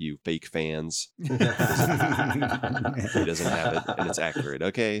jets, you fake fans. He doesn't have it, and it's accurate.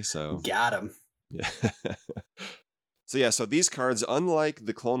 Okay, so got him. Yeah. So these cards, unlike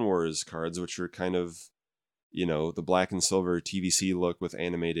the Clone Wars cards, which are kind of, the black and silver TVC look with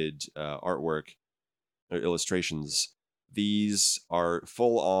animated artwork or illustrations, these are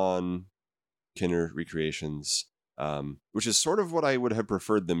full-on Kenner recreations, which is sort of what I would have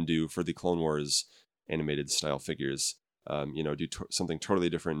preferred them do for the Clone Wars animated style figures. Do something totally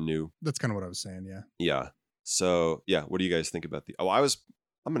different and new. That's kind of what I was saying, yeah. Yeah. So, what do you guys think about the... Oh, I was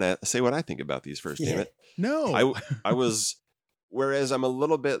I'm going to say what I think about these first, damn it. No. I was, whereas I'm a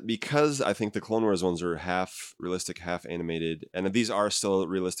little bit, because I think the Clone Wars ones are half realistic, half animated, and these are still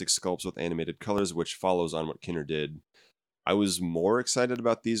realistic sculpts with animated colors, which follows on what Kinner did. I was more excited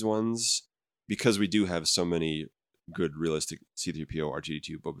about these ones because we do have so many good realistic C-3PO,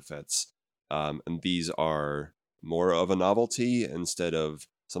 R2-D2, Boba Fett's. And these are more of a novelty instead of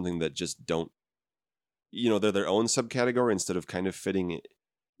something that just don't, they're their own subcategory instead of kind of fitting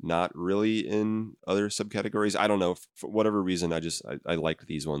not really in other subcategories. I don't know. For whatever reason, I liked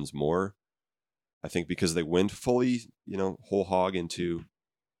these ones more. I think because they went fully, whole hog into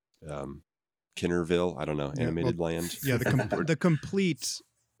Kinnerville. I don't know, animated land. Yeah, the complete.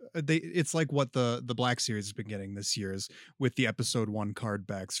 It's like what the Black Series has been getting this year is with the Episode 1 card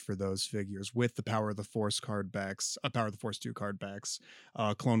backs for those figures, with the Power of the Force card backs, Power of the Force 2 card backs,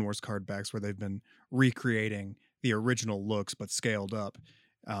 Clone Wars card backs, where they've been recreating the original looks but scaled up.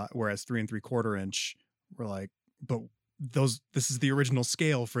 Whereas 3 3/4 inch, we're like, but this is the original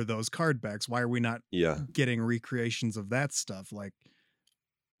scale for those card backs. Why are we not getting recreations of that stuff? Like,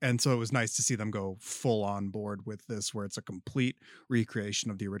 and so it was nice to see them go full on board with this, where it's a complete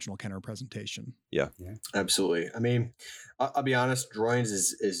recreation of the original Kenner presentation. Yeah, absolutely. I mean, I'll be honest, Droids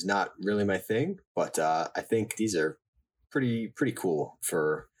is not really my thing, but I think these are pretty cool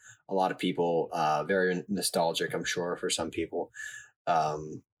for a lot of people. Very nostalgic, I'm sure, for some people.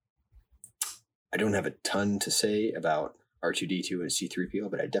 I don't have a ton to say about R2-D2 and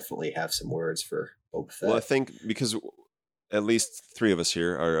C-3PO, but I definitely have some words for Boba Fett. Well, I think because at least 3 of us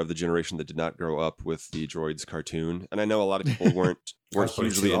here are of the generation that did not grow up with the Droids cartoon, and I know a lot of people weren't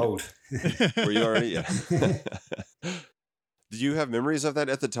hugely old. Were you already? Yeah. Did you have memories of that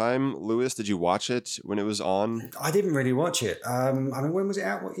at the time, Lewis? Did you watch it when it was on? I didn't really watch it. I mean, when was it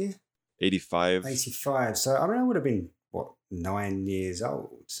out? What year? 85. 85. So I mean, I would have been 9 years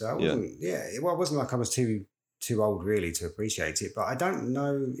old. So I wasn't. It wasn't like I was too old really to appreciate it, but I don't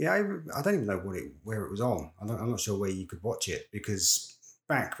know. Yeah, I don't even know where it was on. I'm not sure where you could watch it, because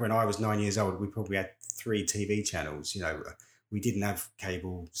back when I was 9 years old, we probably had 3 TV channels. We didn't have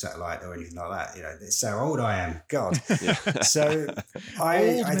cable, satellite, or anything like that. It's so old I am. God. So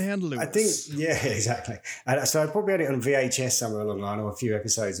I think, yeah, exactly. And so I probably had it on VHS somewhere along the line, or a few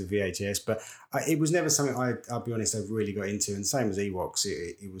episodes of VHS, but it was never something I'll be honest, I really got into. And same as Ewoks,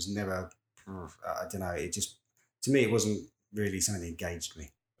 it was never, I don't know, it just, to me, it wasn't really something that engaged me.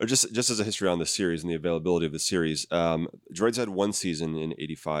 Or just as a history on the series and the availability of the series, Droids had 1 season in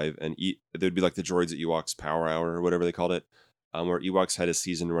 85, and there'd be like the Droids at Ewoks Power Hour or whatever they called it, where Ewoks had a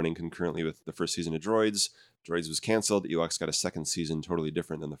season running concurrently with the first season of Droids. Droids was canceled. Ewoks got a second season, totally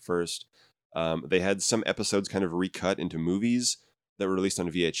different than the first. They had some episodes kind of recut into movies that were released on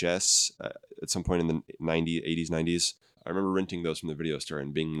VHS at some point in the 80s, 90s. I remember renting those from the video store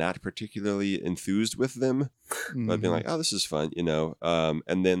and being not particularly enthused with them, but being like, oh, this is fun,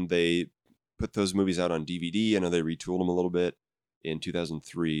 and then they put those movies out on DVD. I know they retooled them a little bit in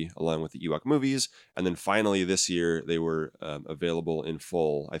 2003, along with the Ewok movies. And then finally this year, they were available in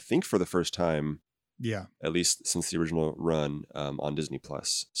full, I think for the first time. Yeah. At least since the original run on Disney+.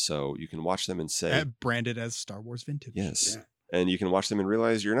 So you can watch them and say... branded as Star Wars Vintage. Yes. Yeah. And you can watch them and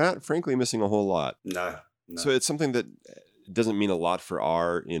realize you're not, frankly, missing a whole lot. No. So it's something that doesn't mean a lot for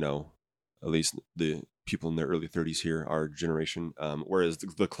our, at least the people in their early 30s here, our generation. Whereas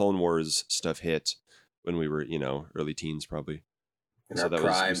the Clone Wars stuff hit when we were, early teens probably. In so our that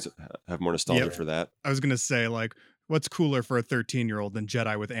prime. was have more nostalgia for that. I was going to say, like, what's cooler for a 13-year-old than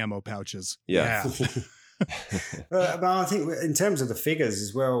Jedi with ammo pouches? Yeah. But I think in terms of the figures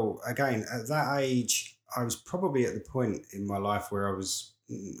as well, again, at that age, I was probably at the point in my life where I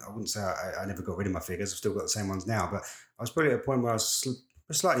wouldn't say I never got rid of my figures. I've still got the same ones now, but I was probably at a point where I was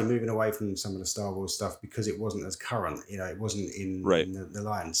slightly moving away from some of the Star Wars stuff because it wasn't as current. It wasn't in the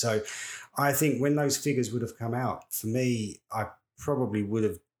line. So I think when those figures would have come out, for me, I probably would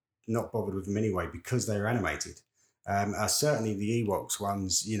have not bothered with them anyway because they were animated. Certainly the Ewoks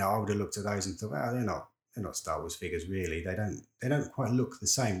ones, I would have looked at those and thought, well, they're not Star Wars figures really. They don't quite look the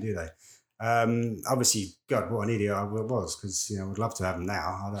same, do they? Obviously, God, what an idiot I was, because I would love to have them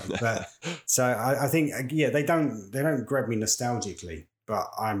now. But so I think they don't grab me nostalgically, but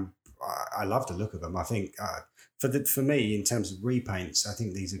I love the look of them. I think for me in terms of repaints, I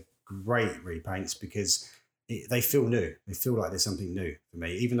think these are great repaints because they feel new. They feel like there's something new for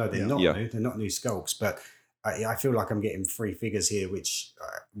me, even though they're not new. They're not new sculpts, but I feel like I'm getting 3 figures here, which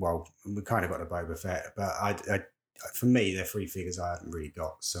we kind of got a Boba Fett, but for me, they're 3 figures I haven't really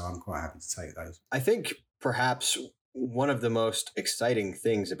got, so I'm quite happy to take those. I think perhaps one of the most exciting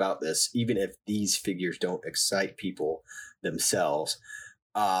things about this, even if these figures don't excite people themselves,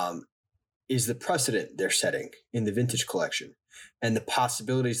 is the precedent they're setting in the vintage collection and the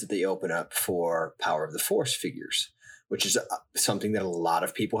possibilities that they open up for Power of the Force figures, which is something that a lot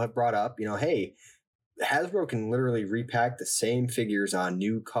of people have brought up. Hey, Hasbro can literally repack the same figures on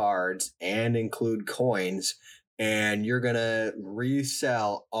new cards and include coins, and you're going to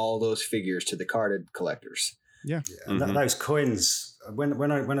resell all those figures to the carded collectors. Yeah. Those coins,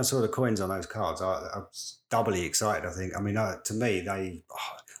 when I saw the coins on those cards, I was doubly excited, I think. I mean, to me,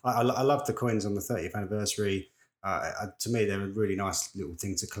 I love the coins on the 30th anniversary. To me, they're a really nice little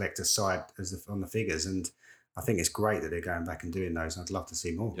thing to collect aside on the figures. And I think it's great that they're going back and doing those. I'd love to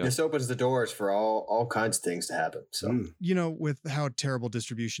see more. Yep. This opens the doors for all kinds of things to happen. So, with how terrible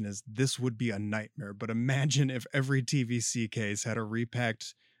distribution is, this would be a nightmare. But imagine if every TVC case had a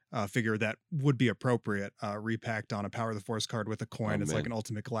repacked figure that would be appropriate, repacked on a Power of the Force card with a coin. It's like an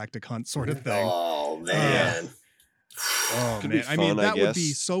Ultimate Galactic Hunt sort of thing. Oh, man. Man. I mean, that would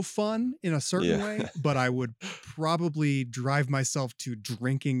be so fun in a certain way, but I would probably drive myself to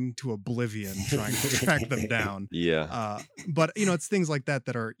drinking to oblivion trying to track them down. Yeah. But, it's things like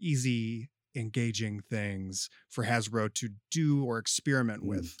that are easy, engaging things for Hasbro to do or experiment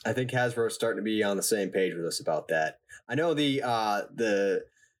with. I think Hasbro's starting to be on the same page with us about that. I know the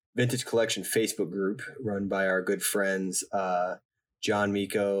Vintage Collection Facebook group run by our good friends, John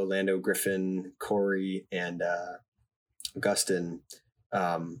Miko, Lando Griffin, Corey, and Augustin.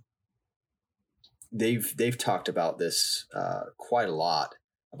 They've talked about this quite a lot,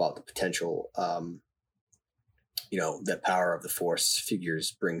 about the potential that Power of the Force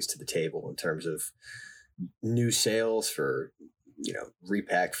figures brings to the table in terms of new sales for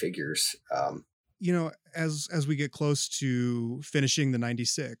repack figures. As we get close to finishing the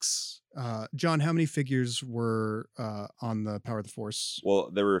 96, John, how many figures were on the Power of the Force?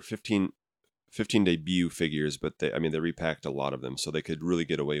 Well, there were 15 debut figures, but they repacked a lot of them, so they could really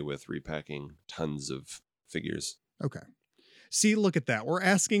get away with repacking tons of figures. Okay. See, look at that. We're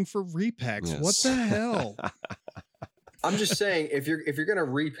asking for repacks. Yes. What the hell? I'm just saying, if you're going to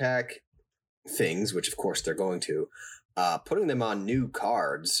repack things, which of course they're going to, putting them on new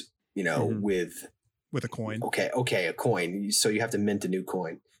cards, with a coin. Okay, a coin. So you have to mint a new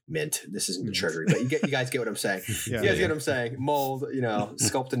coin. Mint. This isn't the treasury, but you guys get what I'm saying. You guys get what I'm saying. Mold,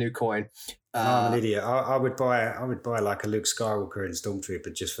 sculpt a new coin. I'm an idiot. I would buy like a Luke Skywalker and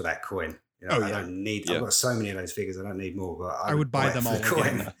Stormtrooper just for that coin. I don't need. I've got so many of those figures. I don't need more. But I would buy them all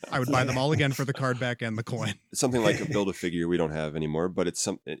again. I would buy them all again for the card back and the coin. It's something like a Build-A-Figure we don't have anymore, but it's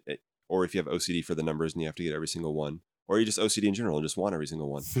or if you have OCD for the numbers and you have to get every single one. Or you just OCD in general and just want every single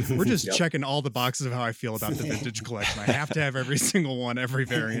one. We're just checking all the boxes of how I feel about the vintage collection. I have to have every single one, every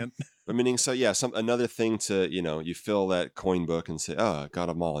variant. But meaning, so yeah, another thing to, you fill that coin book and say, oh, I got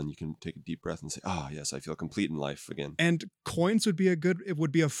them all. And you can take a deep breath and say, oh, yes, I feel complete in life again. And coins would be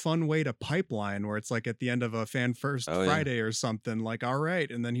a fun way to pipeline, where it's like at the end of a Fan First Friday or something, like, all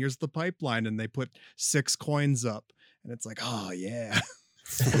right, and then here's the pipeline, and they put 6 coins up. And it's like, oh, yeah.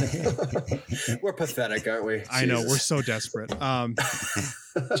 We're pathetic, aren't we? I know, we're so desperate.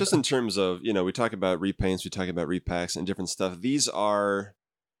 Just in terms of, we talk about repaints, we talk about repacks and different stuff. These are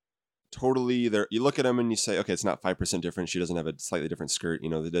totally there. You look at them and you say, okay, it's not 5% different. She doesn't have a slightly different skirt.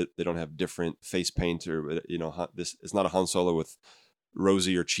 They don't have different face paint, or this is not a Han Solo with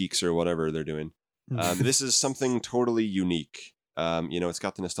rosier cheeks or whatever they're doing. This is something totally unique. It's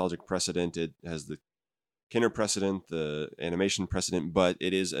got the nostalgic precedent. It has the Kenner precedent, the animation precedent, but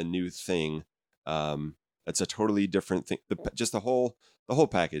it is a new thing. It's a totally different thing. Just the whole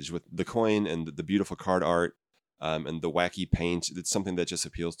package with the coin and the beautiful card art, and the wacky paint. It's something that just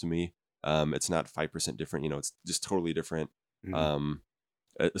appeals to me. It's not 5% different. It's just totally different.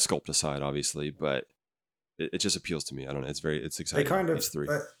 Sculpt aside, obviously, but it just appeals to me. I don't know. It's exciting. They kind of.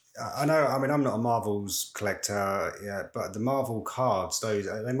 I know. I mean, I'm not a Marvel's collector, but the Marvel cards,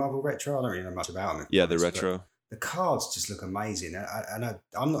 are they Marvel retro? I don't really know much about them. Yeah, they're retro. The cards just look amazing.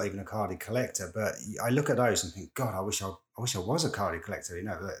 I'm not even a carded collector, but I look at those and think, God, I wish I was a carded collector.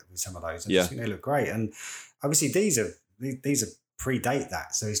 With some of those, I just think they look great. And obviously, these are predate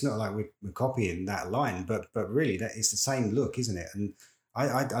that, so it's not like we're copying that line, but really, that it's the same look, isn't it? And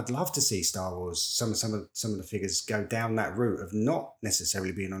I'd love to see Star Wars, some of the figures go down that route of not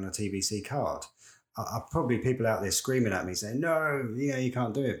necessarily being on a TVC card. Probably people out there screaming at me saying, no, you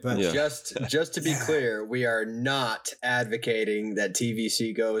can't do it. But just to be clear, we are not advocating that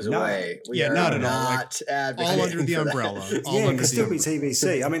TVC goes away. We are not at all. Advocating all under the umbrella. It could still be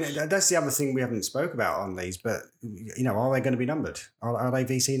TVC. I mean, that's the other thing we haven't spoke about on these, but, are they going to be numbered? Are they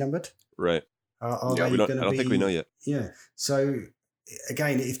VC numbered? Right. I don't think we know yet. Yeah. So,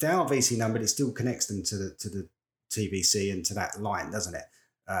 again, if they are VC numbered, it still connects them to the TVC and to that line, doesn't it?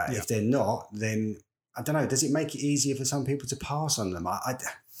 If they're not, then I don't know. Does it make it easier for some people to pass on them?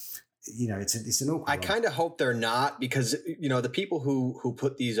 It's an awkward I one. kind of hope they're not, because the people who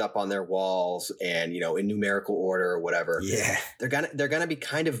put these up on their walls and in numerical order or whatever, they're gonna be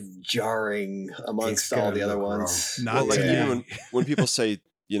kind of jarring amongst all the other ones. Not like today. even when people say,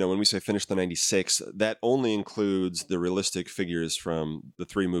 when we say finish the 96, that only includes the realistic figures from the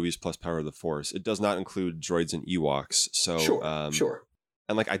 3 movies plus Power of the Force. It does not include droids and Ewoks. So sure.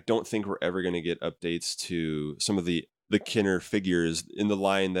 And I don't think we're ever going to get updates to some of the Kinner figures in the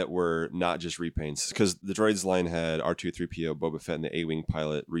line that were not just repaints, because the droids line had R2-3PO, Boba Fett, and the A-Wing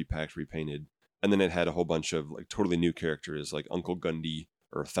pilot repacked, repainted, and then it had a whole bunch of totally new characters like Uncle Gundy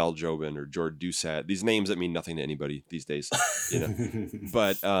or Thal Jobin or George Dusat. These names that mean nothing to anybody these days,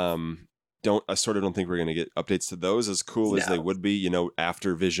 But I sort of don't think we're going to get updates to those as cool as they would be,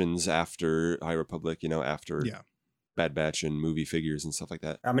 after Visions, after High Republic, after Bad Batch and movie figures and stuff like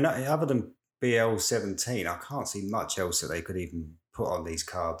that. I mean, other than BL-17, I can't see much else that they could even put on these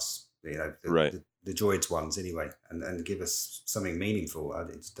cards, the droids ones anyway, and give us something meaningful.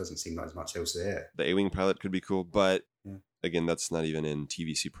 It doesn't seem like there's much else there. The A-Wing pilot could be cool, but again, that's not even in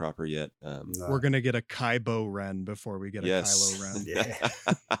TVC proper yet. No. We're going to get a Kybo Ren before we get a Kylo Ren.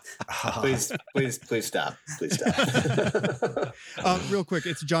 Please stop. Please stop. Real quick,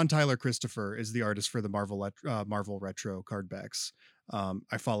 it's John Tyler Christopher is the artist for the Marvel Retro card backs.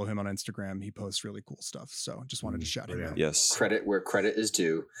 I follow him on Instagram. He posts really cool stuff. So just wanted to shout him out. Yes. Credit where credit is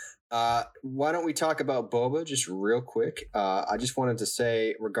due. Why don't we talk about Boba just real quick? I just wanted to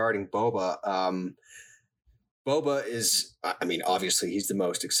say regarding Boba, Boba is, obviously he's the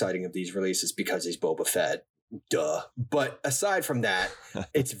most exciting of these releases because he's Boba Fett. Duh. But aside from that,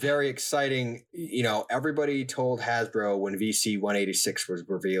 it's very exciting. Everybody told Hasbro when VC 186 was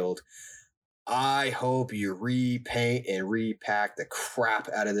revealed, I hope you repaint and repack the crap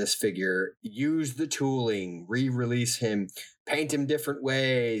out of this figure. Use the tooling, re-release him, paint him different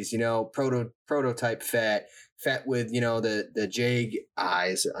ways, prototype Fett with, the Jag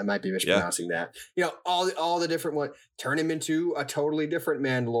eyes. I might be mispronouncing that. All the different ones. Turn him into a totally different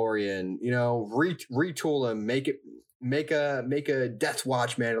Mandalorian, retool him, make a Death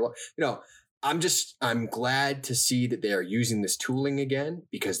Watch Mandalorian, I'm glad to see that they are using this tooling again,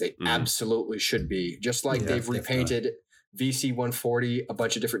 because they absolutely should be. Just like they've repainted VC 140 a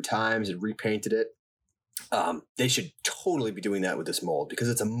bunch of different times and repainted it. They should totally be doing that with this mold, because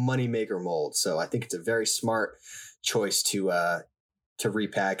it's a moneymaker mold. So I think it's a very smart choice to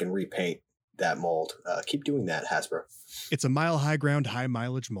repack and repaint that mold. Keep doing that, Hasbro. It's a mile high ground, high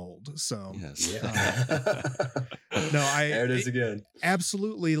mileage mold. So yes. There it is again.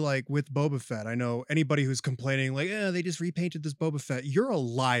 Absolutely. Like with Boba Fett, I know anybody who's complaining they just repainted this Boba Fett. You're a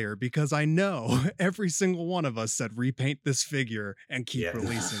liar, because I know every single one of us said repaint this figure and keep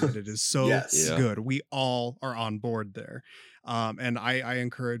releasing it. It is so good. We all are on board there. And I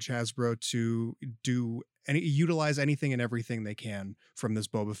encourage Hasbro to utilize anything and everything they can from this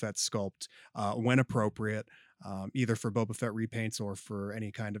Boba Fett sculpt when appropriate, either for Boba Fett repaints or for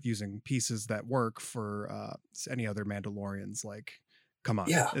any kind of using pieces that work for any other Mandalorians. Like, come on,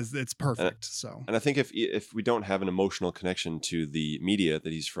 it's perfect. And I think if we don't have an emotional connection to the media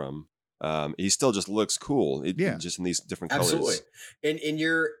that he's from, he still just looks cool. Just in these different colors. Absolutely. And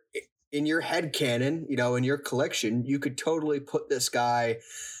in your head canon, in your collection, you could totally put this guy.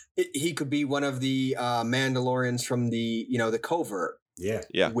 He could be one of the Mandalorians from the the covert. With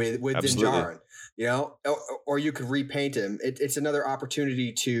Din Djarin, or you could repaint him. It's another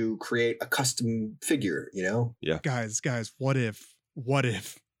opportunity to create a custom figure. Guys, what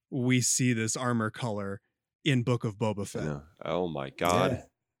if we see this armor color in Book of Boba Fett? Yeah. Oh my God. Yeah.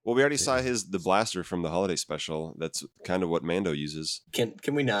 Well, we already saw the blaster from the holiday special. That's kind of what Mando uses. Can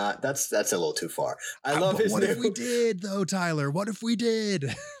we not? That's a little too far. I love his. What if we did though, Tyler? What if we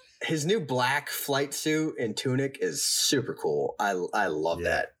did? His new black flight suit and tunic is super cool. I love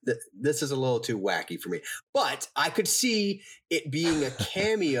that. This is a little too wacky for me, but I could see it being a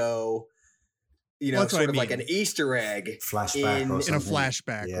cameo. Sort of like an Easter egg flashback in a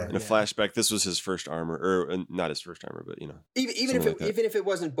flashback. Yeah. In a flashback, this was his first armor, or not his first armor, but even if it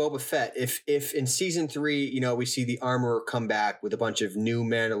wasn't Boba Fett, if in season 3, we see the armorer come back with a bunch of new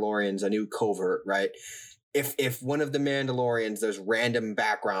Mandalorians, a new covert, right? If one of the Mandalorians, those random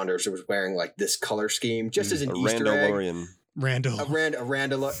backgrounders, was wearing like this color scheme, just as an Easter egg. Randall. A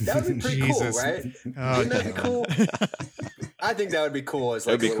Randall. That would be pretty cool, right? Wouldn't that be cool? I think that would be cool as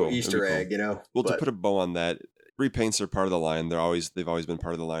like a little Easter egg, Well, to put a bow on that, repaints are part of the line. They've always been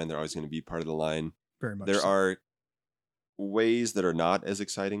part of the line. They're always going to be part of the line. Very much. There are ways that are not as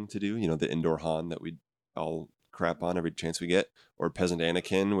exciting to do. The indoor Han that we all crap on every chance we get, or Peasant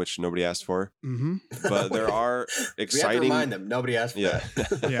Anakin, which nobody asked for. Mm-hmm. But there are exciting. We have to remind them. Nobody asked for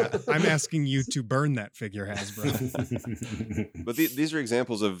that. Yeah, I'm asking you to burn that figure, Hasbro. But these are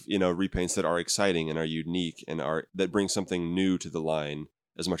examples of repaints that are exciting and are unique and that bring something new to the line.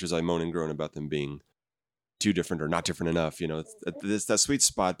 As much as I moan and groan about them being too different or not different enough, it's that sweet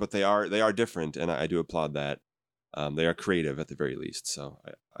spot. But they are different, and I do applaud that. They are creative at the very least. So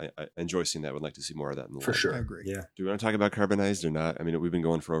I enjoy seeing that. Would like to see more of that in the For line. sure. I agree. Yeah. Do we want to talk about carbonized or not? I mean, we've been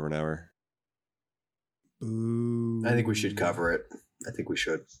going for over an hour. Boo. I think we should cover it. I think we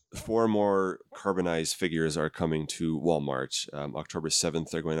should. 4 more carbonized figures are coming to Walmart. October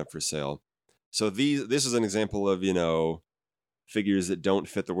 7th, they're going up for sale. So this is an example of, figures that don't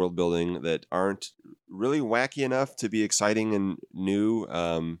fit the world building, that aren't really wacky enough to be exciting and new.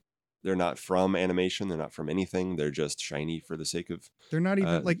 They're not from animation. They're not from anything. They're just shiny for the sake of... They're not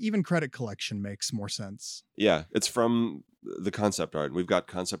even even credit collection makes more sense. Yeah, it's from the concept art. We've got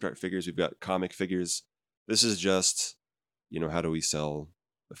concept art figures. We've got comic figures. This is just, how do we sell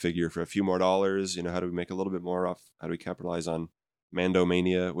a figure for a few more dollars? How do we make a little bit more off? How do we capitalize on Mando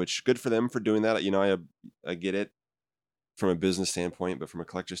Mania? Which, good for them for doing that. I get it from a business standpoint, but from a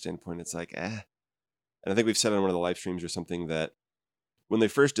collector standpoint, it's like, And I think we've said on one of the live streams or something that when they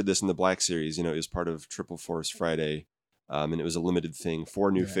first did this in the Black Series, it was part of Triple Force Friday, and it was a limited thing,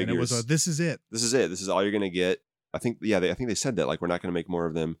 4 new figures. And it was this is it. This is it. This is all you're going to get. I think they said that, like, we're not going to make more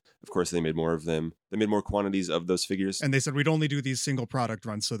of them. Of course, they made more of them. They made more quantities of those figures. And they said we'd only do these single product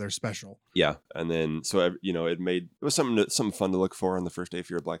runs, so they're special. Yeah. And then, so, it was something fun to look for on the first day if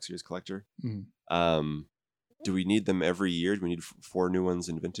you're a Black Series collector. Mm. Do we need them every year? Do we need 4 new ones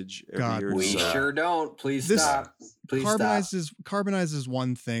in vintage every year? We sure don't. Please stop. Please stop. Carbonized is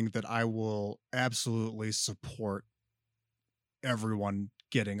one thing that I will absolutely support everyone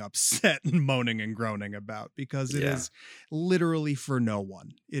getting upset and moaning and groaning about, because it is literally for no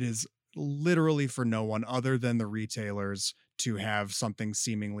one. It is literally for no one other than the retailers to have something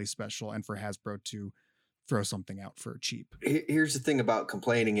seemingly special and for Hasbro to throw something out for cheap. Here's the thing about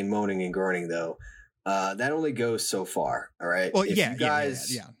complaining and moaning and groaning, though. That only goes so far. All right. Well, if yeah.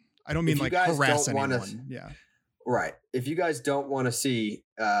 I don't mean like harass anyone. Yeah. Right. If you guys don't want to see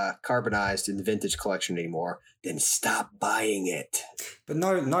carbonized in the vintage collection anymore, then stop buying it. But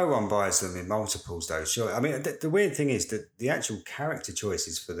no one buys them in multiples, though. Sure. I mean, the weird thing is that the actual character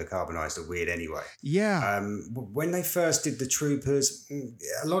choices for the carbonized are weird anyway. Yeah. When they first did the Troopers,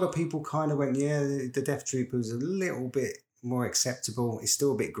 a lot of people kind of went, the Death Troopers a little bit more acceptable. It's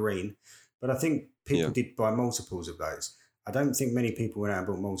still a bit green. But I think people did buy multiples of those. I don't think many people went out and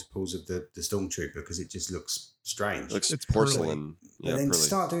bought multiples of the Stormtrooper because it just looks strange. It's porcelain. And then to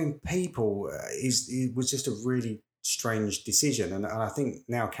start doing people it was just a really strange decision. And I think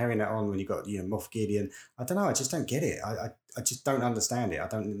now carrying that on when you got Moff Gideon, I don't know. I just don't get it. I just don't understand it. I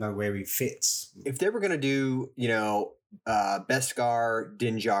don't know where he fits. If they were going to do, Beskar,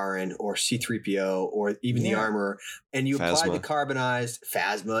 Din Djarin, or C-3PO, or even the armor, and you apply the carbonized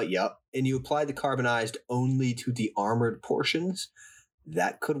Phasma, and you apply the carbonized only to the armored portions,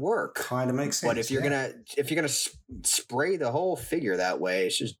 that could work. Kind of makes sense. But if you're gonna spray the whole figure that way,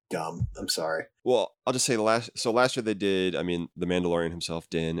 it's just dumb. I'm sorry. Well, I'll just say last year they did, the Mandalorian himself,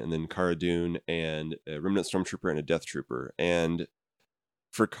 Din, and then Cara Dune, and a Remnant Stormtrooper and a Death Trooper. And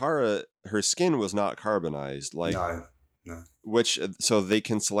for Cara, her skin was not carbonized, no. So they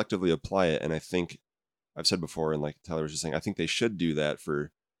can selectively apply it. And I think I've said before, and like Tyler was just saying, I think they should do that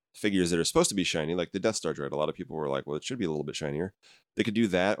for figures that are supposed to be shiny, like the Death Star droid. A lot of people were like, well, it should be a little bit shinier. They could do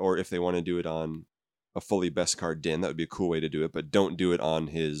that, or if they want to do it on a fully Beskar Din, that would be a cool way to do it, but don't do it on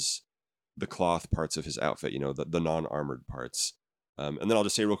the cloth parts of his outfit, the non-armored parts. And then I'll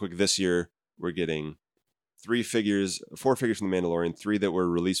just say real quick, this year we're getting 4 figures from the Mandalorian, 3 that were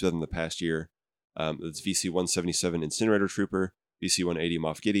released within the past year. It's VC-177 Incinerator Trooper, VC-180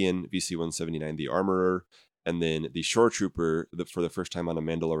 Moff Gideon, VC-179 the Armorer, and then the Shore Trooper for the first time on a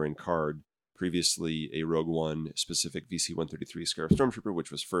Mandalorian card, previously a Rogue One specific VC-133 Scarce Stormtrooper,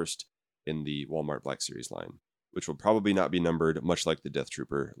 which was first in the Walmart Black Series line, which will probably not be numbered, much like the Death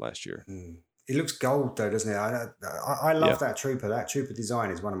Trooper last year. It looks gold, though, doesn't it? I love that Trooper. That Trooper design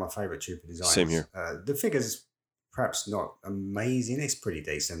is one of my favourite Trooper designs. Same here. The figure's perhaps not amazing. It's pretty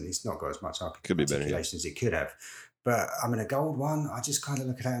decent. It's not got as much articulation as it could have. But a gold one, I just kind of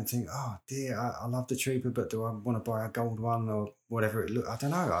look at that and think, oh dear, I love the Trooper, but do I want to buy a gold one or whatever it looks? I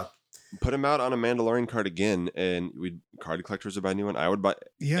don't know. Put him out on a Mandalorian card again, and card collectors would buy a new one. I would buy.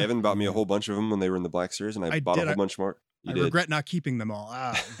 Yeah. Evan bought me a whole bunch of them when they were in the Black Series, and I bought a whole bunch more. I regret not keeping them all.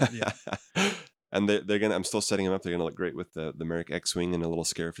 Yeah. And they're gonna. I'm still setting them up. They're gonna look great with the Merrick X-wing and a little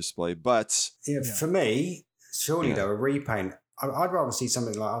Scarif display. But for me, surely though, a repaint. I'd rather see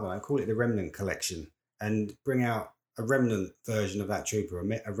something like, I don't know, call it the Remnant Collection, and bring out a Remnant version of that trooper,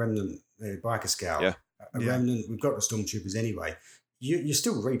 a Remnant biker scout, a Remnant. We've got the Stormtroopers anyway. You're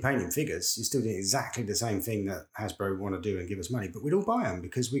still repainting figures. You're still doing exactly the same thing that Hasbro want to do and give us money, but we'd all buy them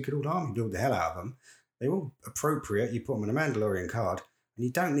because we could all army build the hell out of them. They're all appropriate. You put them in a Mandalorian card, and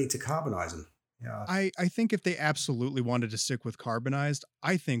you don't need to carbonize them. Yeah. I think if they absolutely wanted to stick with carbonized,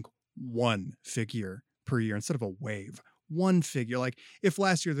 I think one figure per year instead of a wave. One figure. Like if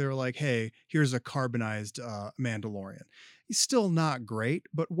last year they were like, hey, here's a carbonized Mandalorian. He's still not great,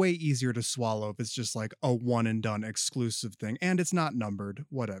 but way easier to swallow if it's just like a one and done exclusive thing. And it's not numbered,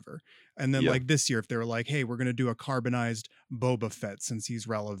 whatever. And then like this year, if they were like, hey, we're going to do a carbonized Boba Fett since he's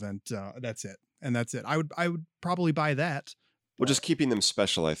relevant, that's it. And that's it. I would probably buy that. Well, just keeping them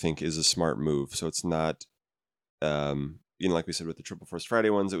special, I think, is a smart move. So it's not, like we said with the Triple Force Friday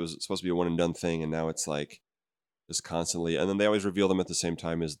ones, it was supposed to be a one and done thing. And now it's like, just constantly, and then they always reveal them at the same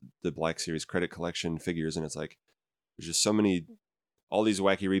time as the Black Series credit collection figures, and it's like there's just so many, all these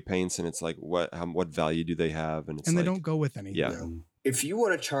wacky repaints, and it's like what value do they have? And they don't go with anything. Yeah. If you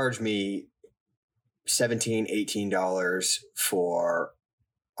want to charge me $17, $18 for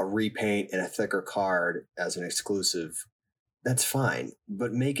a repaint and a thicker card as an exclusive, that's fine,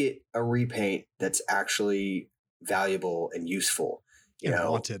 but make it a repaint that's actually valuable and useful. You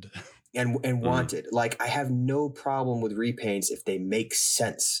know, wanted. And wanted. Like, I have no problem with repaints if they make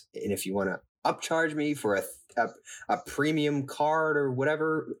sense. And if you want to upcharge me for a premium card or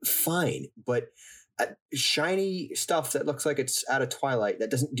whatever, fine. But shiny stuff that looks like it's out of Twilight, that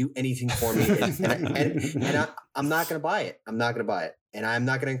doesn't do anything for me. I'm not going to buy it. I'm not going to buy it. And I'm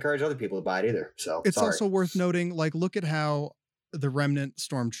not going to encourage other people to buy it either. So it's also worth noting, like, look at how the Remnant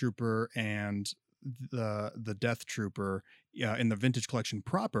Stormtrooper and the Death Trooper in the vintage collection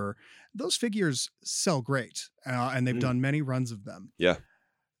proper, those figures sell great, and they've done many runs of them. Yeah,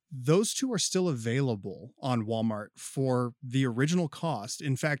 those two are still available on Walmart for the original cost.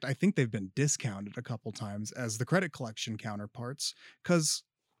 In fact, I think they've been discounted a couple times as the credit collection counterparts, because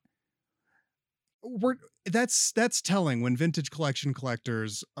that's telling when vintage collection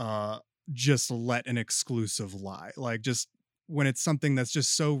collectors just let an exclusive lie, like just when it's something that's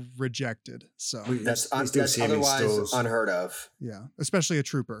just so rejected. So that's otherwise unheard of. Yeah. Especially a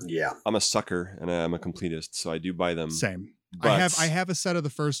trooper. Yeah. I'm a sucker and I'm a completist, so I do buy them. Same. But I have a set of the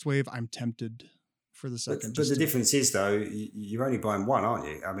first wave. I'm tempted for the second. But the difference is though, you're only buying one, aren't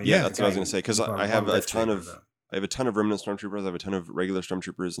you? I mean, yeah, that's what I was going to say. Cause I have a ton of Remnant Stormtroopers. I have a ton of regular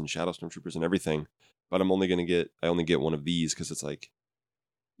Stormtroopers and Shadow Stormtroopers and everything, but I only get one of these. Cause it's like,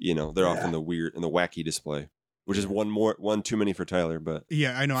 they're off in the weird and the wacky display. Which is one too many for Tyler, but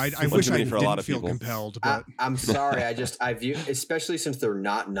yeah, I know. I wish I didn't feel compelled. But I'm sorry. I view, especially since they're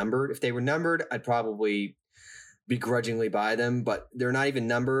not numbered. If they were numbered, I'd probably begrudgingly buy them, but they're not even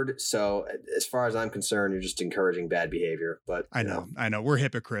numbered. So as far as I'm concerned, you're just encouraging bad behavior. But I know, we're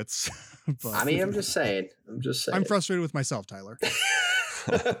hypocrites. But, I mean, I'm just saying. I'm frustrated with myself, Tyler.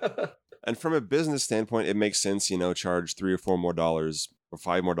 And from a business standpoint, it makes sense. Charge $3 or $4 more or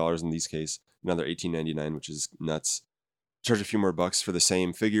 $5 more in these case. Another $18.99, which is nuts. Charge a few more bucks for the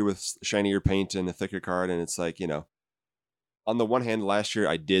same figure with shinier paint and a thicker card, and it's like, on the one hand, last year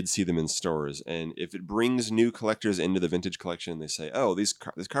I did see them in stores, and if it brings new collectors into the vintage collection, they say, oh, this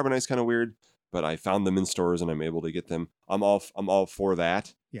carbonized kind of weird, but I found them in stores and I'm able to get them. I'm all for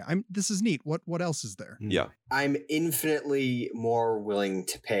that. Yeah, this is neat. What else is there? Yeah, I'm infinitely more willing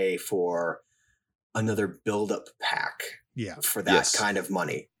to pay for another build-up pack. Yeah, for that kind of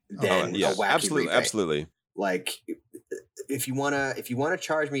money. Than a wacky repaint. Absolutely. Like, if you wanna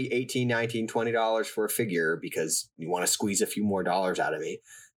charge me $18, $19, $20 for a figure because you want to squeeze a few more dollars out of me,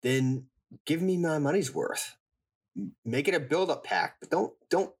 then give me my money's worth. Make it a build-up pack, but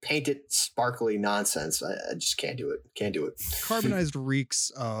don't paint it sparkly nonsense. I just can't do it. Carbonized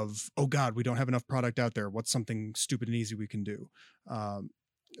reeks of, oh God, we don't have enough product out there. What's something stupid and easy we can do?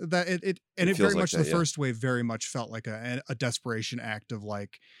 It very much the first wave very much felt like a desperation act of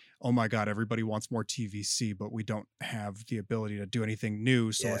like, oh my God, everybody wants more TVC, but we don't have the ability to do anything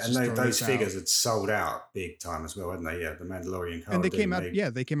new. So let's just those figures had sold out big time as well, hadn't they? Yeah, the Mandalorian card. And they came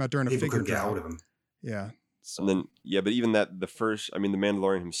out during a figure couldn't get drop. hold of them. Yeah. So. And then but even that the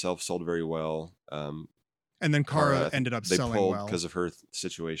Mandalorian himself sold very well. And then Cara ended up selling well. They pulled because of her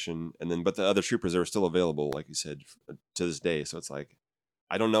situation. And then, but the other troopers, they were still available, like you said, to this day. So it's like,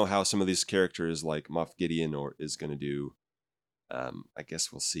 I don't know how some of these characters like Moff Gideon is going to do. I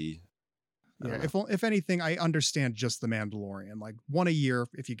guess we'll see. Yeah, if anything, I understand just the Mandalorian, like one a year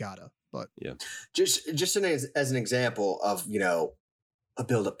if you gotta. But yeah, just as an example of a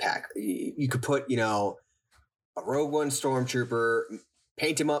build-up pack, you could put a Rogue One stormtrooper,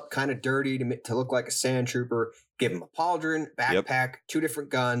 paint him up kind of dirty to look like a sand trooper, give him a pauldron, backpack, 2 different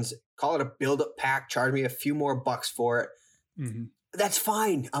guns, call it a build-up pack, charge me a few more bucks for it. Mm-hmm. That's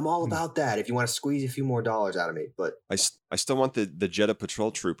fine. I'm all about that. If you want to squeeze a few more dollars out of me, but I still want the Jedha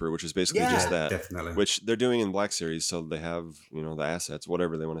Patrol Trooper, which is basically just that, definitely. Which they're doing in Black Series, so they have the assets,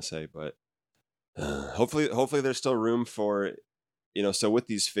 whatever they want to say. But hopefully there's still room for So with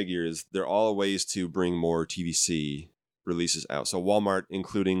these figures, they're all ways to bring more TVC releases out. So Walmart,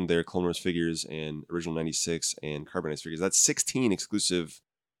 including their Clone Wars figures and Original 96 and Carbonized figures, that's 16 exclusive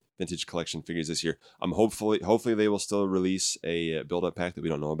vintage collection figures this year. Hopefully they will still release a build-up pack that we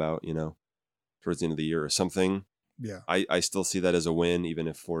don't know about, towards the end of the year or something. Yeah. I still see that as a win, even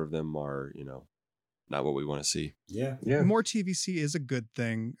if 4 of them are, not what we want to see. Yeah. More TVC is a good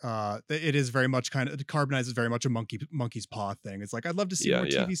thing. It is very much Carbonized is very much a monkey's paw thing. It's like, I'd love to see more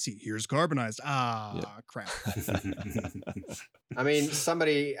TVC. Here's Carbonized. Crap. I mean,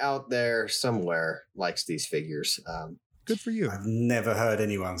 somebody out there somewhere likes these figures. Good for you. I've never heard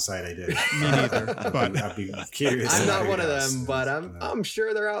anyone say they do. Me neither. But I'd be curious. I'm not one of them, but I'm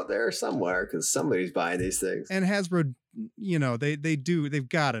sure they're out there somewhere because somebody's buying these things. And Hasbro, they've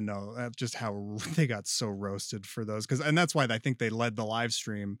got to know just how they got so roasted for those, and that's why I think they led the live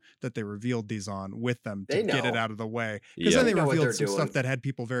stream that they revealed these on with them to get it out of the way. Because then they revealed some stuff that had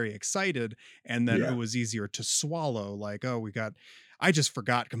people very excited, and then it was easier to swallow. Like, I just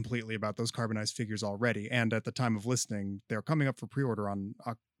forgot completely about those Carbonized figures already. And at the time of listening, they're coming up for pre-order on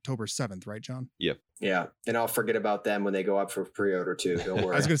October 7th, right, John? Yep. Yeah. And I'll forget about them when they go up for pre-order too. Don't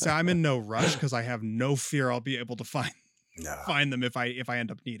worry. I was going to say, I'm in no rush because I have no fear I'll be able to find them if I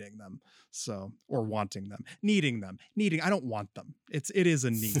end up needing them. So, or wanting them. Needing. I don't want them. It is a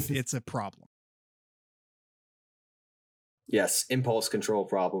need. It's a problem. Yes. Impulse control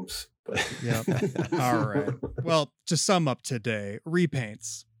problems. Yep. All right. Well, to sum up today,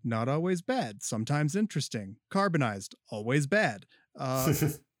 repaints, not always bad, sometimes interesting. Carbonized, always bad.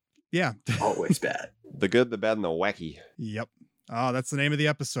 Yeah. Always bad. The good, the bad, and the wacky. Yep. Oh, that's the name of the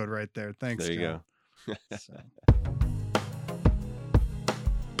episode right there. Thanks, There you John.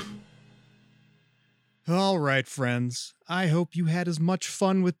 go. All right, friends. I hope you had as much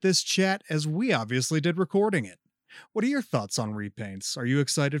fun with this chat as we obviously did recording it. What are your thoughts on repaints? Are you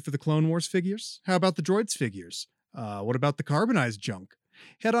excited for the Clone Wars figures? How about the Droids figures? What about the Carbonized junk?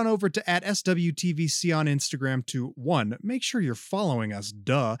 Head on over to @SWTVC on Instagram to 1, make sure you're following us,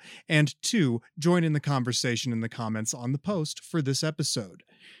 and 2, join in the conversation in the comments on the post for this episode.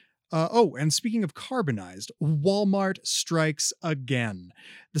 And speaking of Carbonized, Walmart strikes again.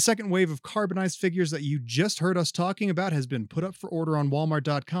 The second wave of Carbonized figures that you just heard us talking about has been put up for order on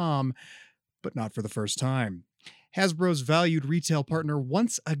Walmart.com, but not for the first time. Hasbro's valued retail partner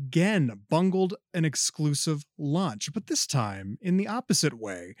once again bungled an exclusive launch, but this time in the opposite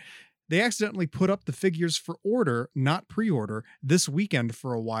way. They accidentally put up the figures for order, not pre-order, this weekend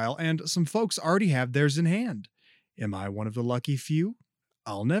for a while, and some folks already have theirs in hand. Am I one of the lucky few?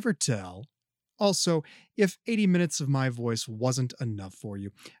 I'll never tell. Also, if 80 minutes of my voice wasn't enough for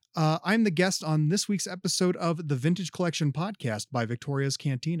you, I'm the guest on this week's episode of the Vintage Collection Podcast by Victoria's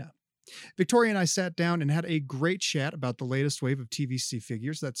Cantina. Victoria and I sat down and had a great chat about the latest wave of TVC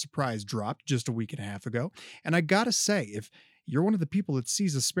figures that surprise dropped just a week and a half ago. And I gotta say, if you're one of the people that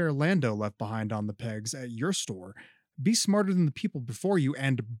sees a spare Lando left behind on the pegs at your store, be smarter than the people before you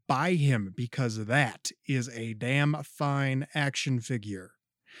and buy him, because that is a damn fine action figure.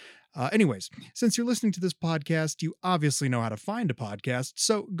 Anyways, since you're listening to this podcast, you obviously know how to find a podcast,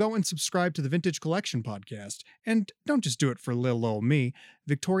 so go and subscribe to the Vintage Collection Podcast. And don't just do it for little old me.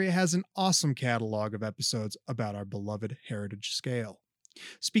 Victoria has an awesome catalog of episodes about our beloved heritage scale.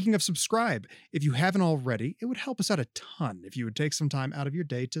 Speaking of subscribe, if you haven't already, it would help us out a ton if you would take some time out of your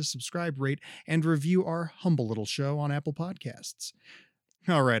day to subscribe, rate, and review our humble little show on Apple Podcasts.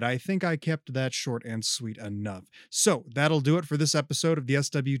 All right, I think I kept that short and sweet enough. So that'll do it for this episode of the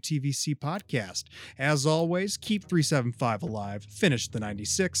SWTVC podcast. As always, keep 375 alive, finish the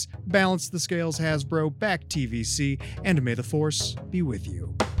 96, balance the scales Hasbro, back TVC, and may the Force be with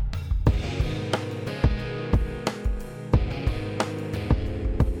you.